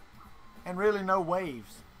 And really no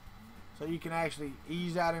waves. So you can actually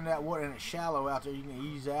ease out in that water, and it's shallow out there. You can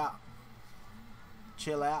ease out,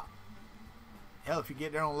 chill out. Hell, if you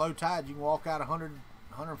get there on low tide, you can walk out 100,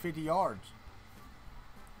 150 yards.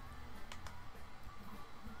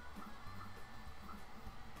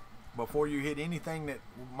 Before you hit anything that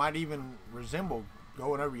might even resemble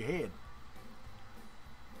going over your head.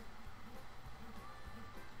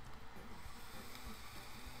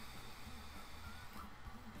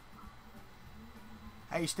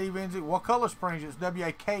 Hey, Steve Enzi, Wakulla Springs is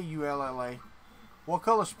Wakulla.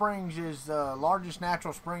 Wakulla Springs is the largest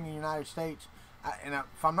natural spring in the United States. And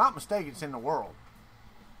if I'm not mistaken, it's in the world.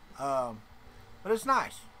 But it's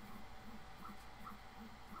nice.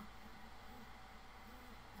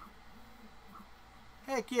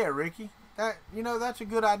 Heck yeah, Ricky. That's a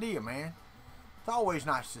good idea, man. It's always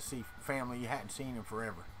nice to see family you hadn't seen in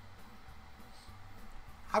forever.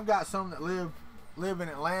 I've got some that live in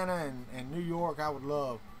Atlanta and New York. I would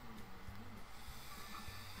love.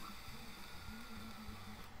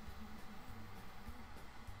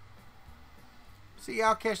 See,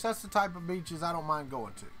 Outcash, that's the type of beaches I don't mind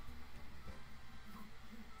going to.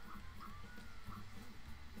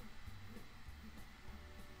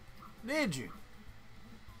 Did you?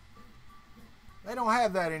 They don't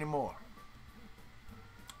have that anymore.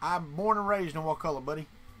 I'm born and raised in Wakulla, buddy.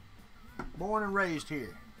 Born and raised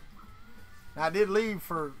here. Now, I did leave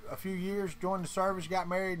for a few years, joined the service, got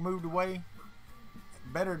married, moved away,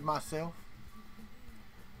 bettered myself.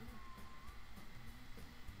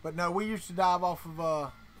 But no, we used to dive off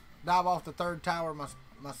the third tower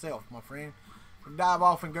myself, my friend. We'd dive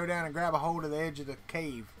off and go down and grab a hold of the edge of the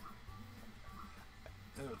cave.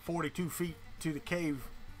 42 feet to the cave.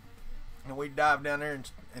 And we'd dive down there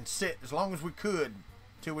and sit as long as we could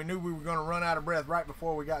till we knew we were going to run out of breath right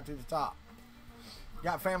before we got to the top.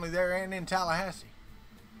 Got family there and in Tallahassee.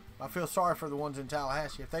 I feel sorry for the ones in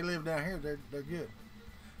Tallahassee. If they live down here, they're good.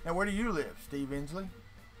 Now, where do you live, Steve Inslee?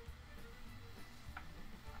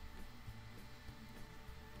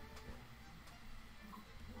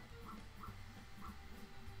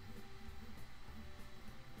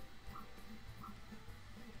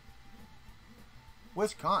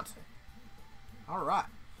 Wisconsin. All right.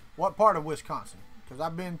 What part of Wisconsin? Because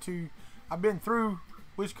I've been through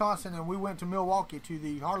Wisconsin, and we went to Milwaukee to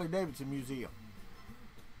the Harley Davidson Museum.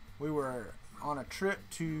 We were on a trip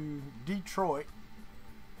to Detroit,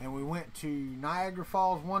 and we went to Niagara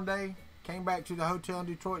Falls one day, came back to the hotel in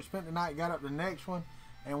Detroit, spent the night, got up the next one,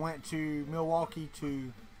 and went to Milwaukee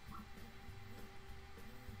to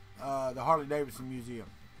the Harley Davidson Museum.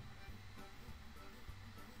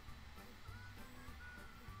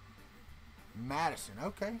 Madison,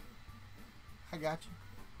 okay. I got you.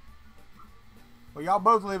 Well, y'all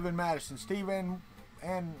both live in Madison, Steve and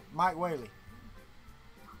Mike Whaley.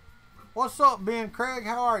 What's up, Ben Craig?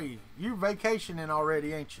 How are you? You're vacationing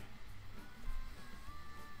already, ain't you?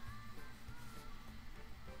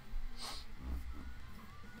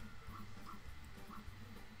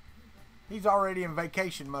 He's already in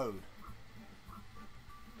vacation mode.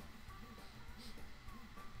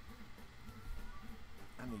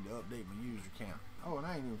 I need to update my user count. Oh, and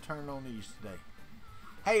I ain't even turned on these today.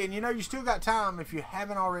 Hey, and you still got time, if you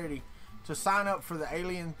haven't already, to sign up for the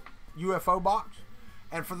Alien UFO box.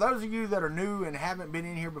 And for those of you that are new and haven't been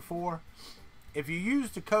in here before, if you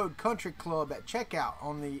use the code Kuntry Klub at checkout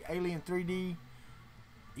on the Alien 3D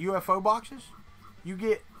UFO boxes, you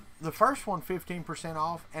get the first one 15%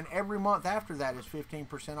 off, and every month after that is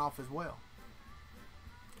 15% off as well.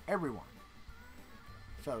 Everyone.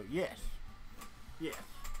 So, yes. Yes.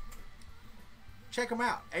 Check them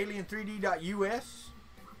out. Alien3D.us.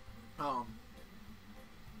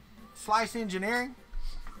 Slice Engineering,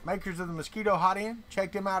 makers of the Mosquito Hot End.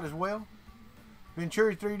 Check them out as well.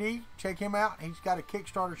 Venturi 3D, check him out. He's got a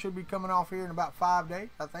Kickstarter, should be coming off here in about 5 days,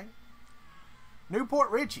 I think. Newport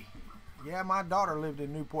Richie. Yeah, my daughter lived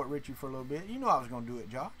in Newport Richie for a little bit. You know I was going to do it,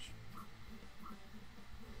 Josh.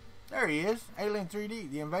 There he is, Alien 3D.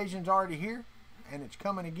 The invasion's already here, and it's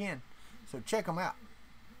coming again. So check them out.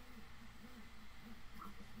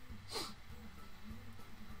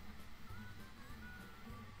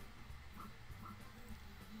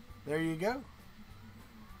 There you go.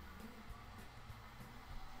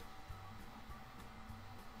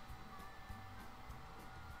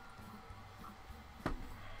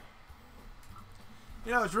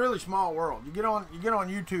 It's a really small world. You get on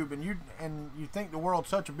YouTube and you think the world's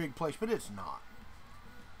such a big place, but it's not.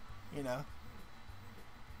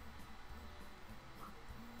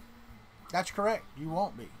 That's correct. You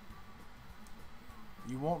won't be.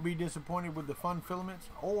 You won't be disappointed with the fun filaments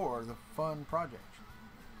or the fun projects.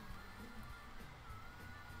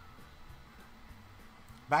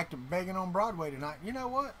 Back to begging on Broadway tonight. You know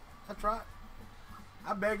what? That's right.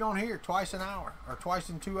 I beg on here twice an hour or twice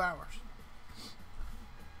in 2 hours.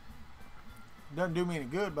 Doesn't do me any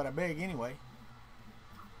good, but I beg anyway.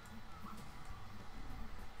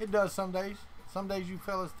 It does some days. Some days you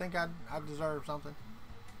fellas think I deserve something.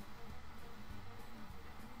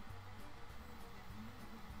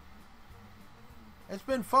 It's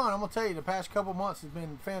been fun. I'm going to tell you, the past couple months has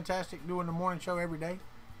been fantastic doing the morning show every day.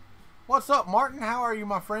 What's up, Martin? How are you,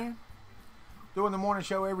 my friend? Doing the morning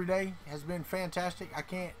show every day has been fantastic. I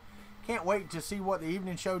can't wait to see what the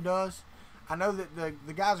evening show does. I know that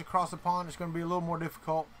the guys across the pond, it's going to be a little more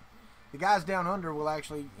difficult. The guys down under will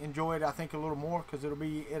actually enjoy it, I think, a little more, because it'll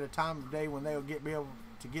be at a time of day when they'll be able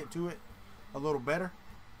to get to it a little better.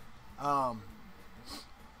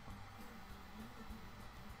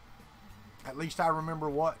 At least I remember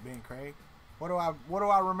what, Ben Craig? What do I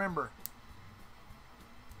remember?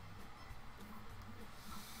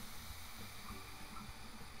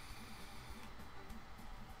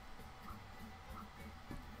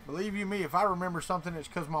 Believe you me, if I remember something, it's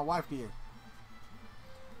because my wife did.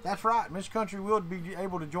 That's right. Miss Country will be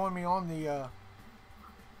able to join me on the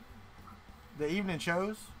evening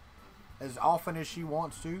shows as often as she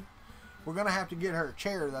wants to. We're going to have to get her a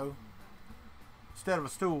chair, though, instead of a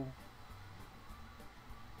stool.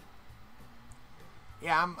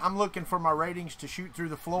 Yeah, I'm looking for my ratings to shoot through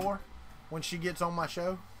the floor when she gets on my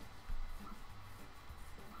show.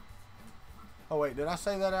 Oh, wait. Did I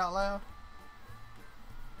say that out loud?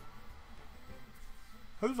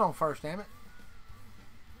 Who's on first, damn it?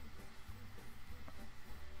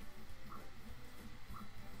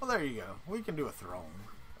 Well, there you go. We can do a throne.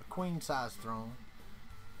 A queen-size throne.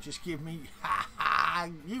 Just give me... Ha ha!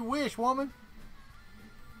 You wish, woman.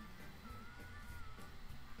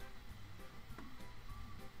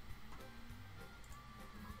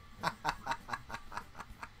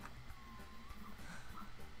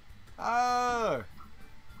 Oh!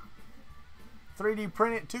 3D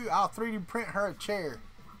print it too. I'll 3D print her a chair.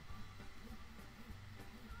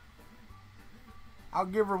 I'll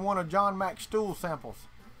give her one of John Mack's stool samples.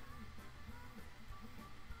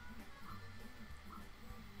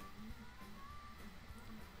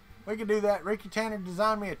 We could do that. Ricky Tanner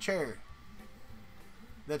designed me a chair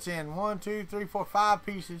that's in 1, 2, 3, 4, 5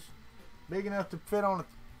 pieces, big enough to fit on a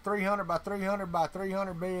 300 by 300 by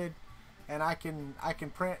 300 bed, and I can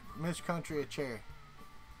print Miss Country a chair.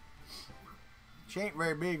 She ain't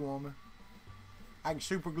very big, woman. I can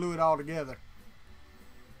super glue it all together.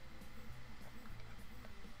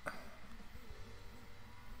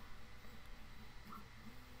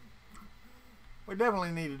 We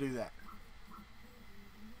definitely need to do that.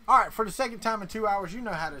 Alright, for the second time in 2 hours, you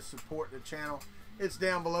know how to support the channel. It's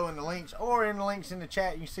down below in the links, or in the links in the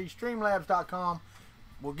chat. You can see streamlabs.com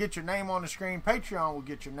will get your name on the screen. Patreon will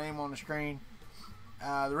get your name on the screen.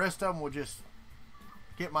 The rest of them will just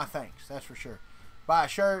get my thanks, that's for sure. Buy a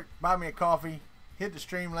shirt, buy me a coffee, hit the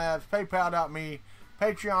Streamlabs, paypal.me,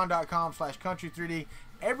 patreon.com/country3d.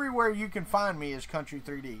 Everywhere you can find me is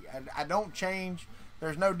Country3D. I don't change.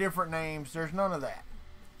 There's no different names. There's none of that.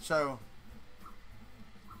 So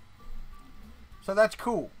that's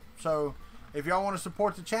cool. So if y'all want to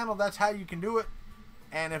support the channel, that's how you can do it.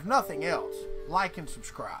 And if nothing else, like and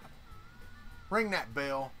subscribe. Ring that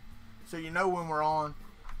bell so you know when we're on.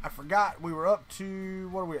 I forgot we were up to,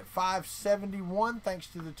 what are we at, 571, thanks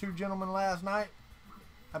to the two gentlemen last night.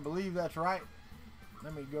 I believe that's right.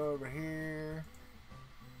 Let me go over here.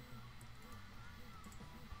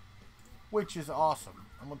 Which is awesome.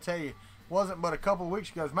 I'm going to tell you, it wasn't but a couple of weeks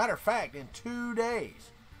ago. As a matter of fact, in 2 days,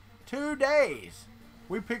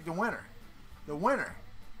 we picked the winner. The winner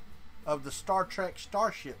of the Star Trek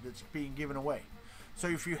starship that's being given away. So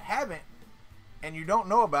if you haven't and you don't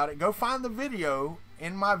know about it, go find the video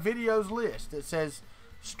in my videos list that says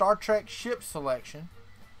Star Trek ship selection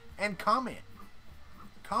and comment.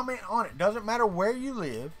 Comment on it. Doesn't matter where you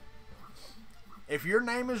live. If your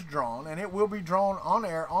name is drawn, and it will be drawn on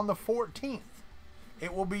air on the 14th,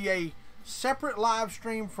 it will be a separate live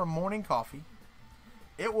stream from Morning Coffee.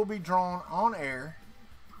 It will be drawn on air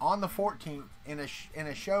on the 14th in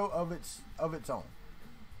a show of its own.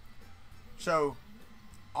 So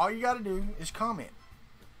all you got to do is comment.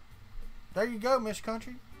 There you go, Miss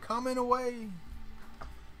Country. Comment away.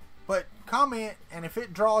 But comment, and if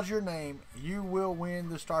it draws your name, you will win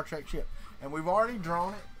the Star Trek ship. And we've already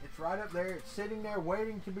drawn it. It's right up there. It's sitting there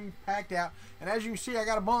waiting to be packed out. And as you can see, I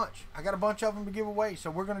got a bunch. I got a bunch of them to give away. So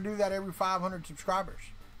we're going to do that every 500 subscribers.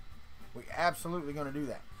 We're absolutely going to do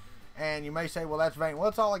that. And you may say, well, that's vain. Well,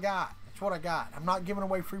 that's all I got. That's what I got. I'm not giving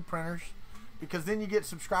away free printers, because then you get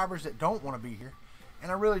subscribers that don't want to be here.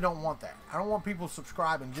 And I really don't want that. I don't want people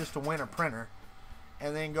subscribing just to win a printer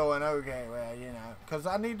and then going, okay, well, you know, because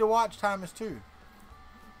I need to watch time too.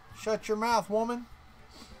 Shut your mouth, woman.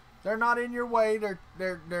 They're not in your way.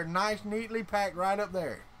 They're nice, neatly packed right up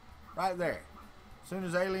there. Right there. As soon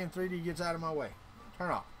as Alien 3D gets out of my way.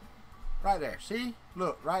 Turn off. Right there. See?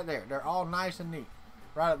 Look, right there. They're all nice and neat.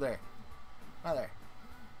 Right up there. Right there.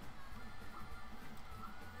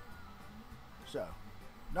 So,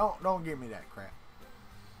 don't give me that crap.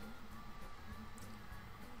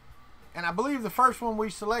 And I believe the first one we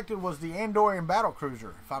selected was the Andorian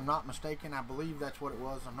Battlecruiser. If I'm not mistaken, I believe that's what it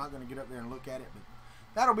was. I'm not going to get up there and look at it, but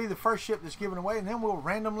that'll be the first ship that's given away, and then we'll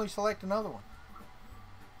randomly select another one.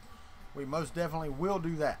 We most definitely will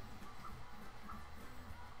do that.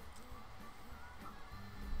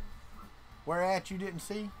 Where at you didn't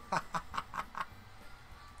see?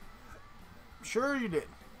 Sure you didn't.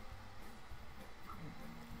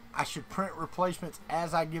 I should print replacements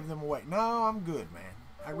as I give them away. No, I'm good, man.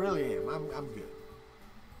 I really am. I'm good.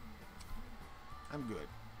 I'm good.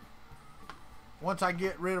 Once I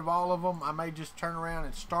get rid of all of them, I may just turn around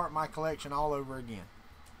and start my collection all over again.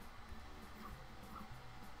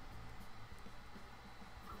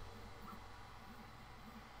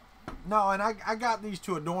 No, and I got these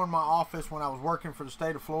to adorn my office when I was working for the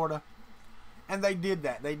state of Florida. And they did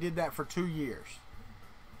that. They did that for 2 years.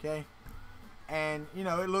 Okay? And, you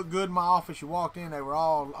know, it looked good in my office. You walked in, they were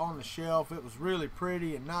all on the shelf. It was really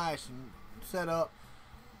pretty and nice and set up.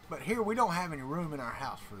 But here, we don't have any room in our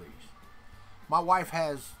house for these. My wife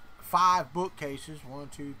has 5 bookcases. 4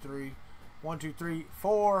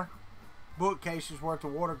 bookcases worth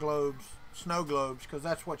of water globes, snow globes, because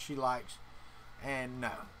that's what she likes. And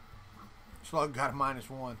no. Slug got a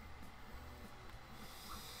 -1.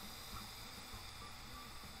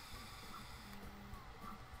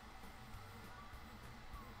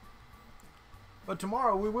 But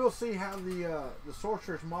tomorrow we will see how the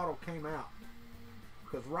Sorcerer's model came out.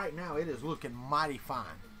 Because right now it is looking mighty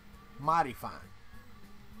fine. Mighty fine.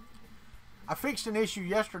 I fixed an issue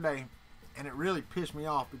yesterday and it really pissed me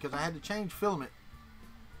off because I had to change filament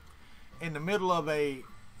in the middle of a,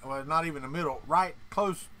 well, not even the middle, right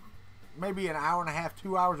close, maybe an hour and a half,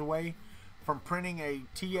 2 hours away from printing a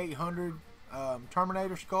T800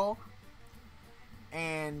 Terminator skull.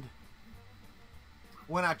 And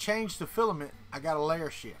when I changed the filament, I got a layer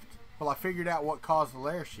shift. Well, I figured out what caused the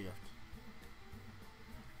layer shift.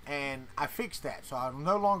 And I fixed that, so I'll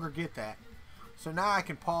no longer get that. So now I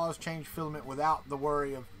can pause, change filament without the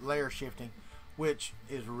worry of layer shifting, which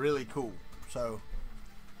is really cool. So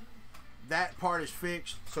that part is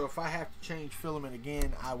fixed. So if I have to change filament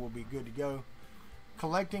again, I will be good to go.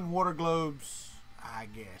 Collecting water globes, I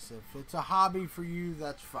guess. If it's a hobby for you,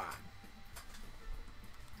 that's fine.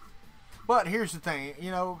 But here's the thing,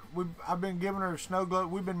 you know, I've been giving her a snow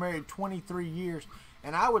globe. We've been married 23 years.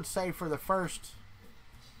 And I would say for the first,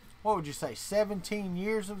 what would you say, 17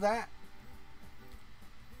 years of that?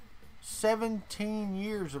 17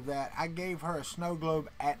 years of that, I gave her a snow globe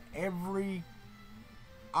at every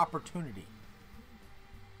opportunity.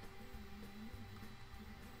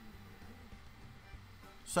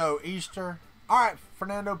 So, Easter. All right,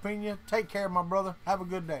 Fernando Pena, take care, my brother. Have a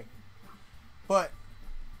good day. But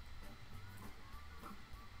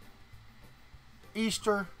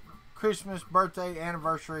Easter, Christmas, birthday,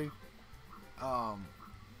 anniversary,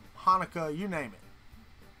 Hanukkah, you name it.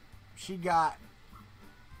 She got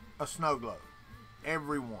a snow globe.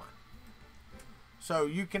 Every one. So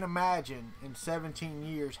you can imagine in 17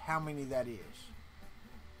 years how many that is.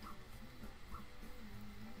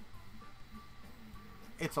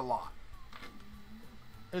 It's a lot.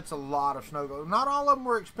 It's a lot of snow globes. Not all of them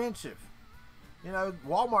were expensive. You know,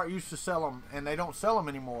 Walmart used to sell them, and they don't sell them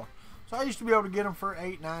anymore. So I used to be able to get them for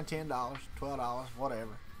 $8, $9, $10, $12,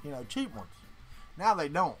 whatever. You know, cheap ones. Now they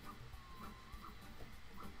don't.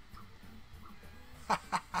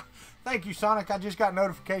 Thank you, Sonic. I just got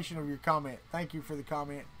notification of your comment. Thank you for the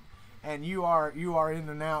comment. And you are in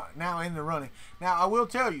the now in the running. Now I will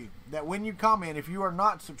tell you that when you comment, if you are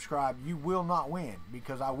not subscribed, you will not win,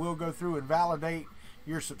 because I will go through and validate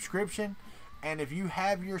your subscription. And if you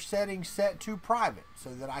have your settings set to private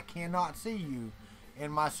so that I cannot see you in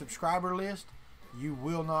my subscriber list, you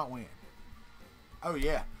will not win. Oh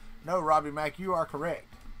yeah. No, Robbie Mack, you are correct.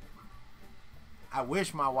 I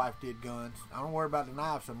wish my wife did guns. I don't worry about the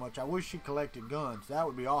knives so much. I wish she collected guns. That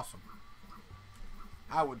would be awesome.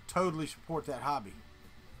 I would totally support that hobby.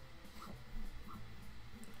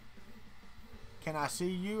 Can I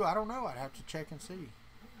see you? I don't know. I'd have to check and see.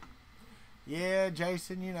 Yeah,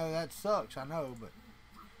 Jason, you know, that sucks. I know, but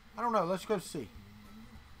I don't know. Let's go see.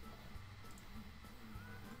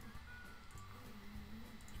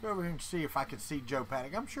 Let's go over here and see if I can see Joe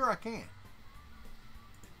Paddock. I'm sure I can.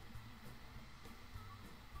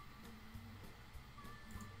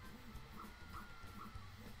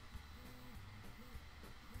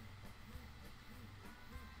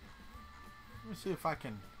 see if I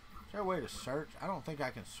can. Is there a way to search? I don't think I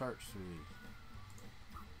can search through these.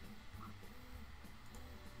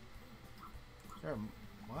 Is there a,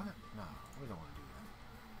 what? No, we don't want to do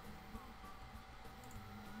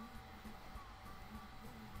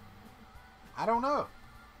that. I don't know.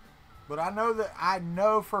 But I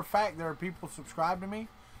know for a fact there are people subscribed to me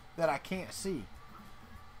that I can't see.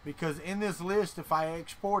 Because in this list, if I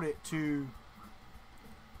export it to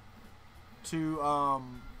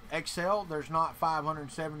Excel, there's not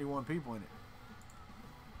 571 people in it.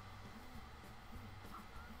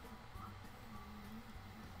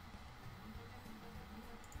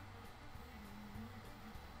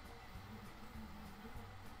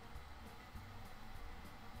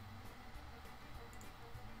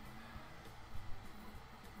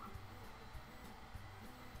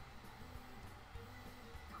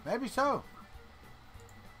 Maybe so.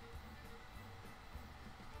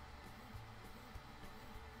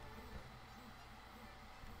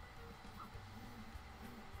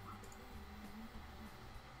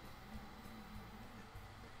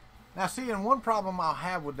 Now, see, and one problem I'll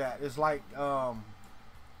have with that is like the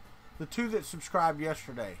two that subscribed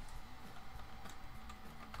yesterday.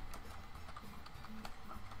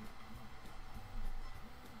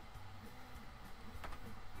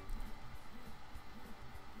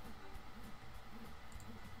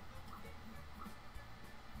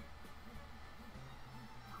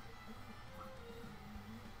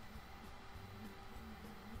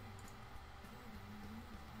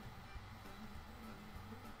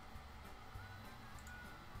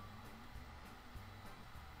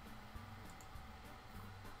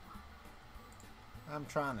 I'm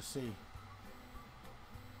trying to see.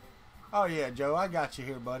 Oh yeah, Joe, I got you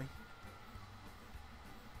here, buddy.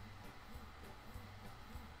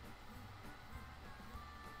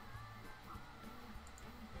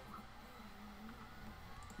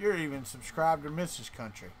 You're even subscribed to Mrs.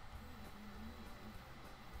 Country.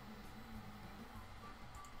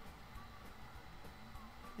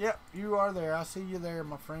 Yep, you are there. I see you there,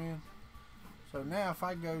 my friend. So now if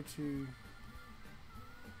I go to...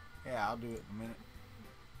 Yeah, I'll do it in a minute.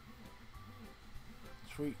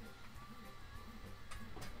 Sweet.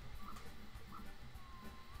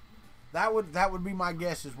 That would be my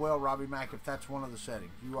guess as well, Robbie Mack, if that's one of the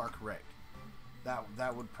settings. You are correct.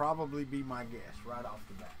 That would probably be my guess right off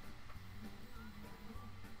the bat.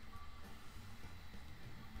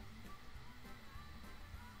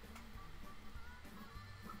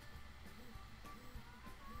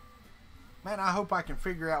 Man, I hope I can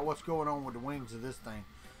figure out what's going on with the wings of this thing.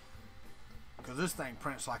 Because this thing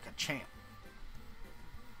prints like a champ.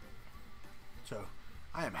 So,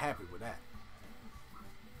 I am happy with that.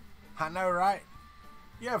 I know, right?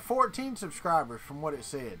 You have 14 subscribers from what it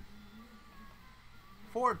said.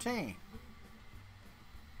 14.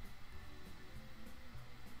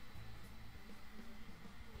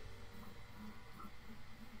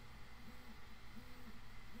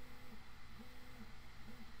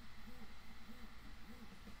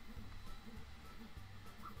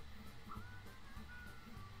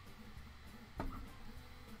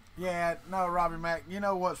 Yeah, no, Robbie Mac, you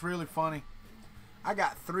know what's really funny? I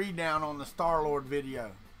got 3 down on the Star-Lord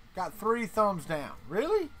video. Got 3 thumbs down.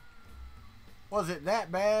 Really? Was it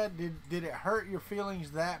that bad? Did it hurt your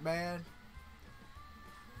feelings that bad?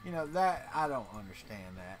 You know, that, I don't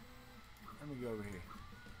understand that. Let me go over here.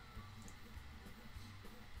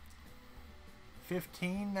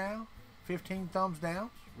 15 now? 15 thumbs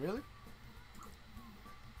downs? Really?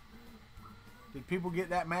 Did people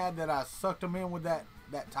get that mad that I sucked them in with that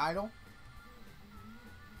title?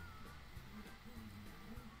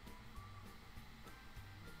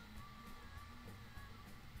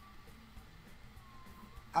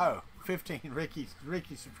 Oh, 15. Ricky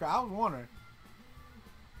subscribe. I was wondering.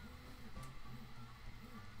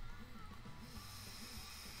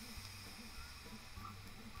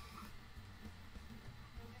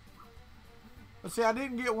 But see, I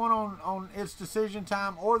didn't get one on It's Decision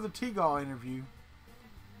Time or the T-Gaw interview.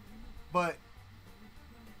 But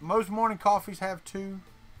most morning coffees have 2.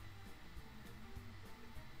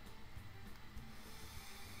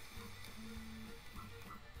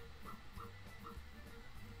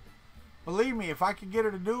 Believe me, if I could get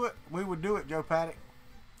her to do it, we would do it, Joe Paddock.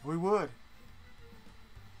 We would.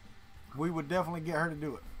 We would definitely get her to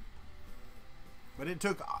do it. But it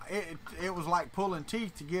took, it was like pulling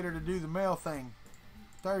teeth to get her to do the mail thing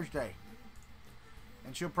Thursday.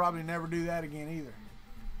 And she'll probably never do that again either.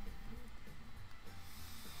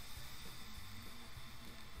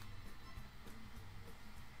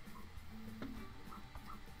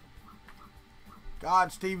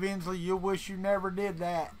 God, Steve Inslee, you'll wish you never did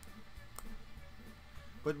that.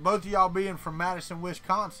 But both of y'all being from Madison,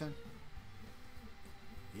 Wisconsin,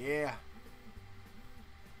 yeah.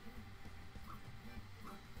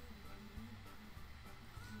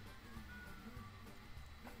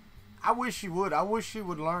 I wish she would. I wish she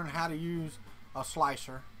would learn how to use a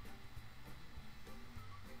slicer.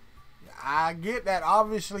 I get that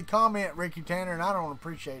obviously comment, Ricky Tanner, and I don't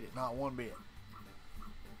appreciate it, not one bit.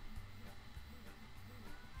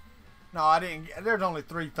 No, I didn't. There's only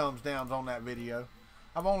 3 thumbs downs on that video.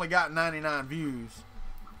 I've only got 99 views,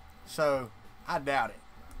 so I doubt it.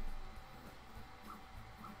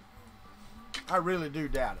 I really do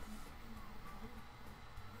doubt it.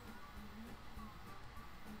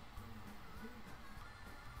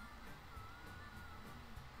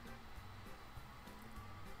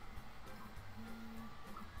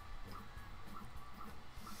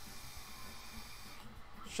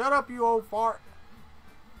 Shut up, you old fart.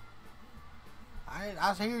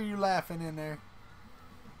 I hear you laughing in there.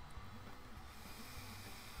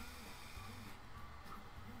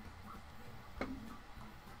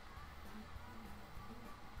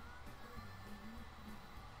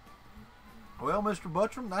 Well, Mr.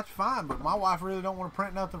 Buttram, that's fine, but my wife really don't want to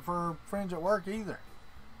print nothing for her friends at work either.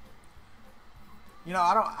 You know,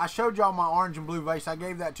 I showed y'all my orange and blue vase. I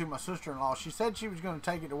gave that to my sister-in-law. She said she was going to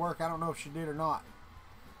take it to work. I don't know if she did or not.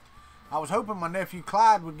 I was hoping my nephew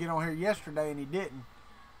Clyde would get on here yesterday, and he didn't.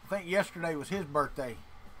 I think yesterday was his birthday.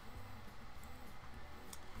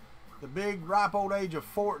 The big, ripe old age of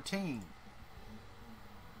 14.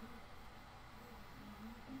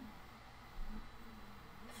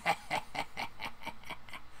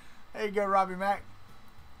 There you go, Robbie Mac.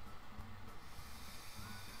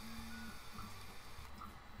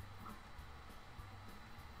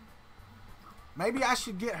 Maybe I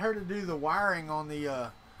should get her to do the wiring on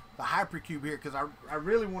the hypercube here, because I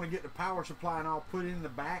really want to get the power supply and all put in the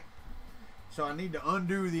back. So I need to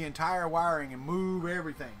undo the entire wiring and move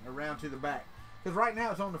everything around to the back, because right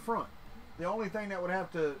now it's on the front. The only thing that would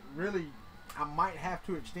have to really, I might have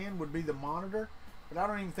to extend would be the monitor, but I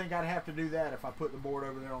don't even think I'd have to do that if I put the board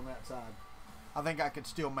over there on that side. I think I could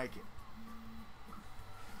still make it,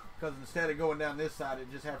 because instead of going down this side,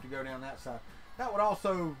 it just have to go down that side. That would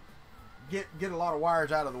also get a lot of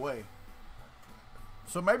wires out of the way.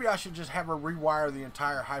 So maybe I should just have her rewire the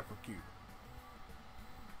entire hypercube.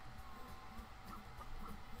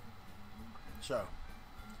 So,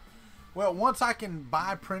 well, once I can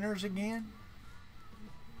buy printers again,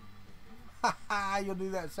 you'll do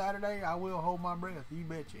that Saturday? I will hold my breath, you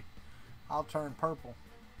betcha. I'll turn purple.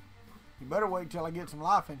 You better wait till I get some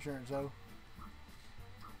life insurance, though.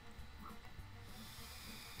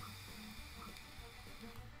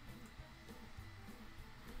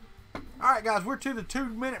 Alright guys, we're to the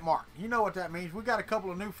 2-minute mark. You know what that means. We got a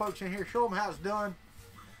couple of new folks in here. Show them how it's done.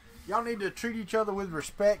 Y'all need to treat each other with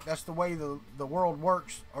respect. That's the way the world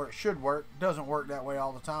works, or it should work. It doesn't work that way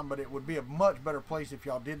all the time, but it would be a much better place if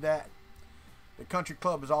y'all did that. The Country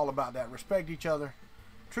Club is all about that. Respect each other.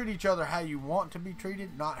 Treat each other how you want to be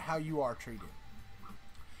treated, not how you are treated.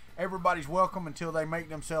 Everybody's welcome until they make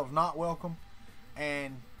themselves not welcome.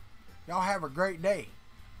 And y'all have a great day.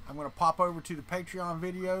 I'm going to pop over to the Patreon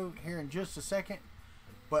video here in just a second.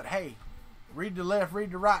 But hey, read the left,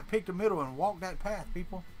 read the right, pick the middle, and walk that path,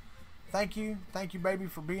 people. Thank you. Thank you, baby,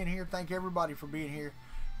 for being here. Thank everybody for being here.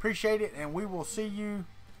 Appreciate it, and we will see you.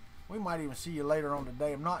 We might even see you later on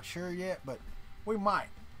today. I'm not sure yet, but we might.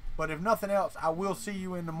 But if nothing else, I will see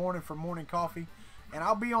you in the morning for morning coffee. And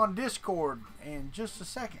I'll be on Discord in just a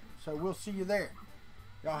second. So we'll see you there.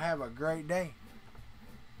 Y'all have a great day.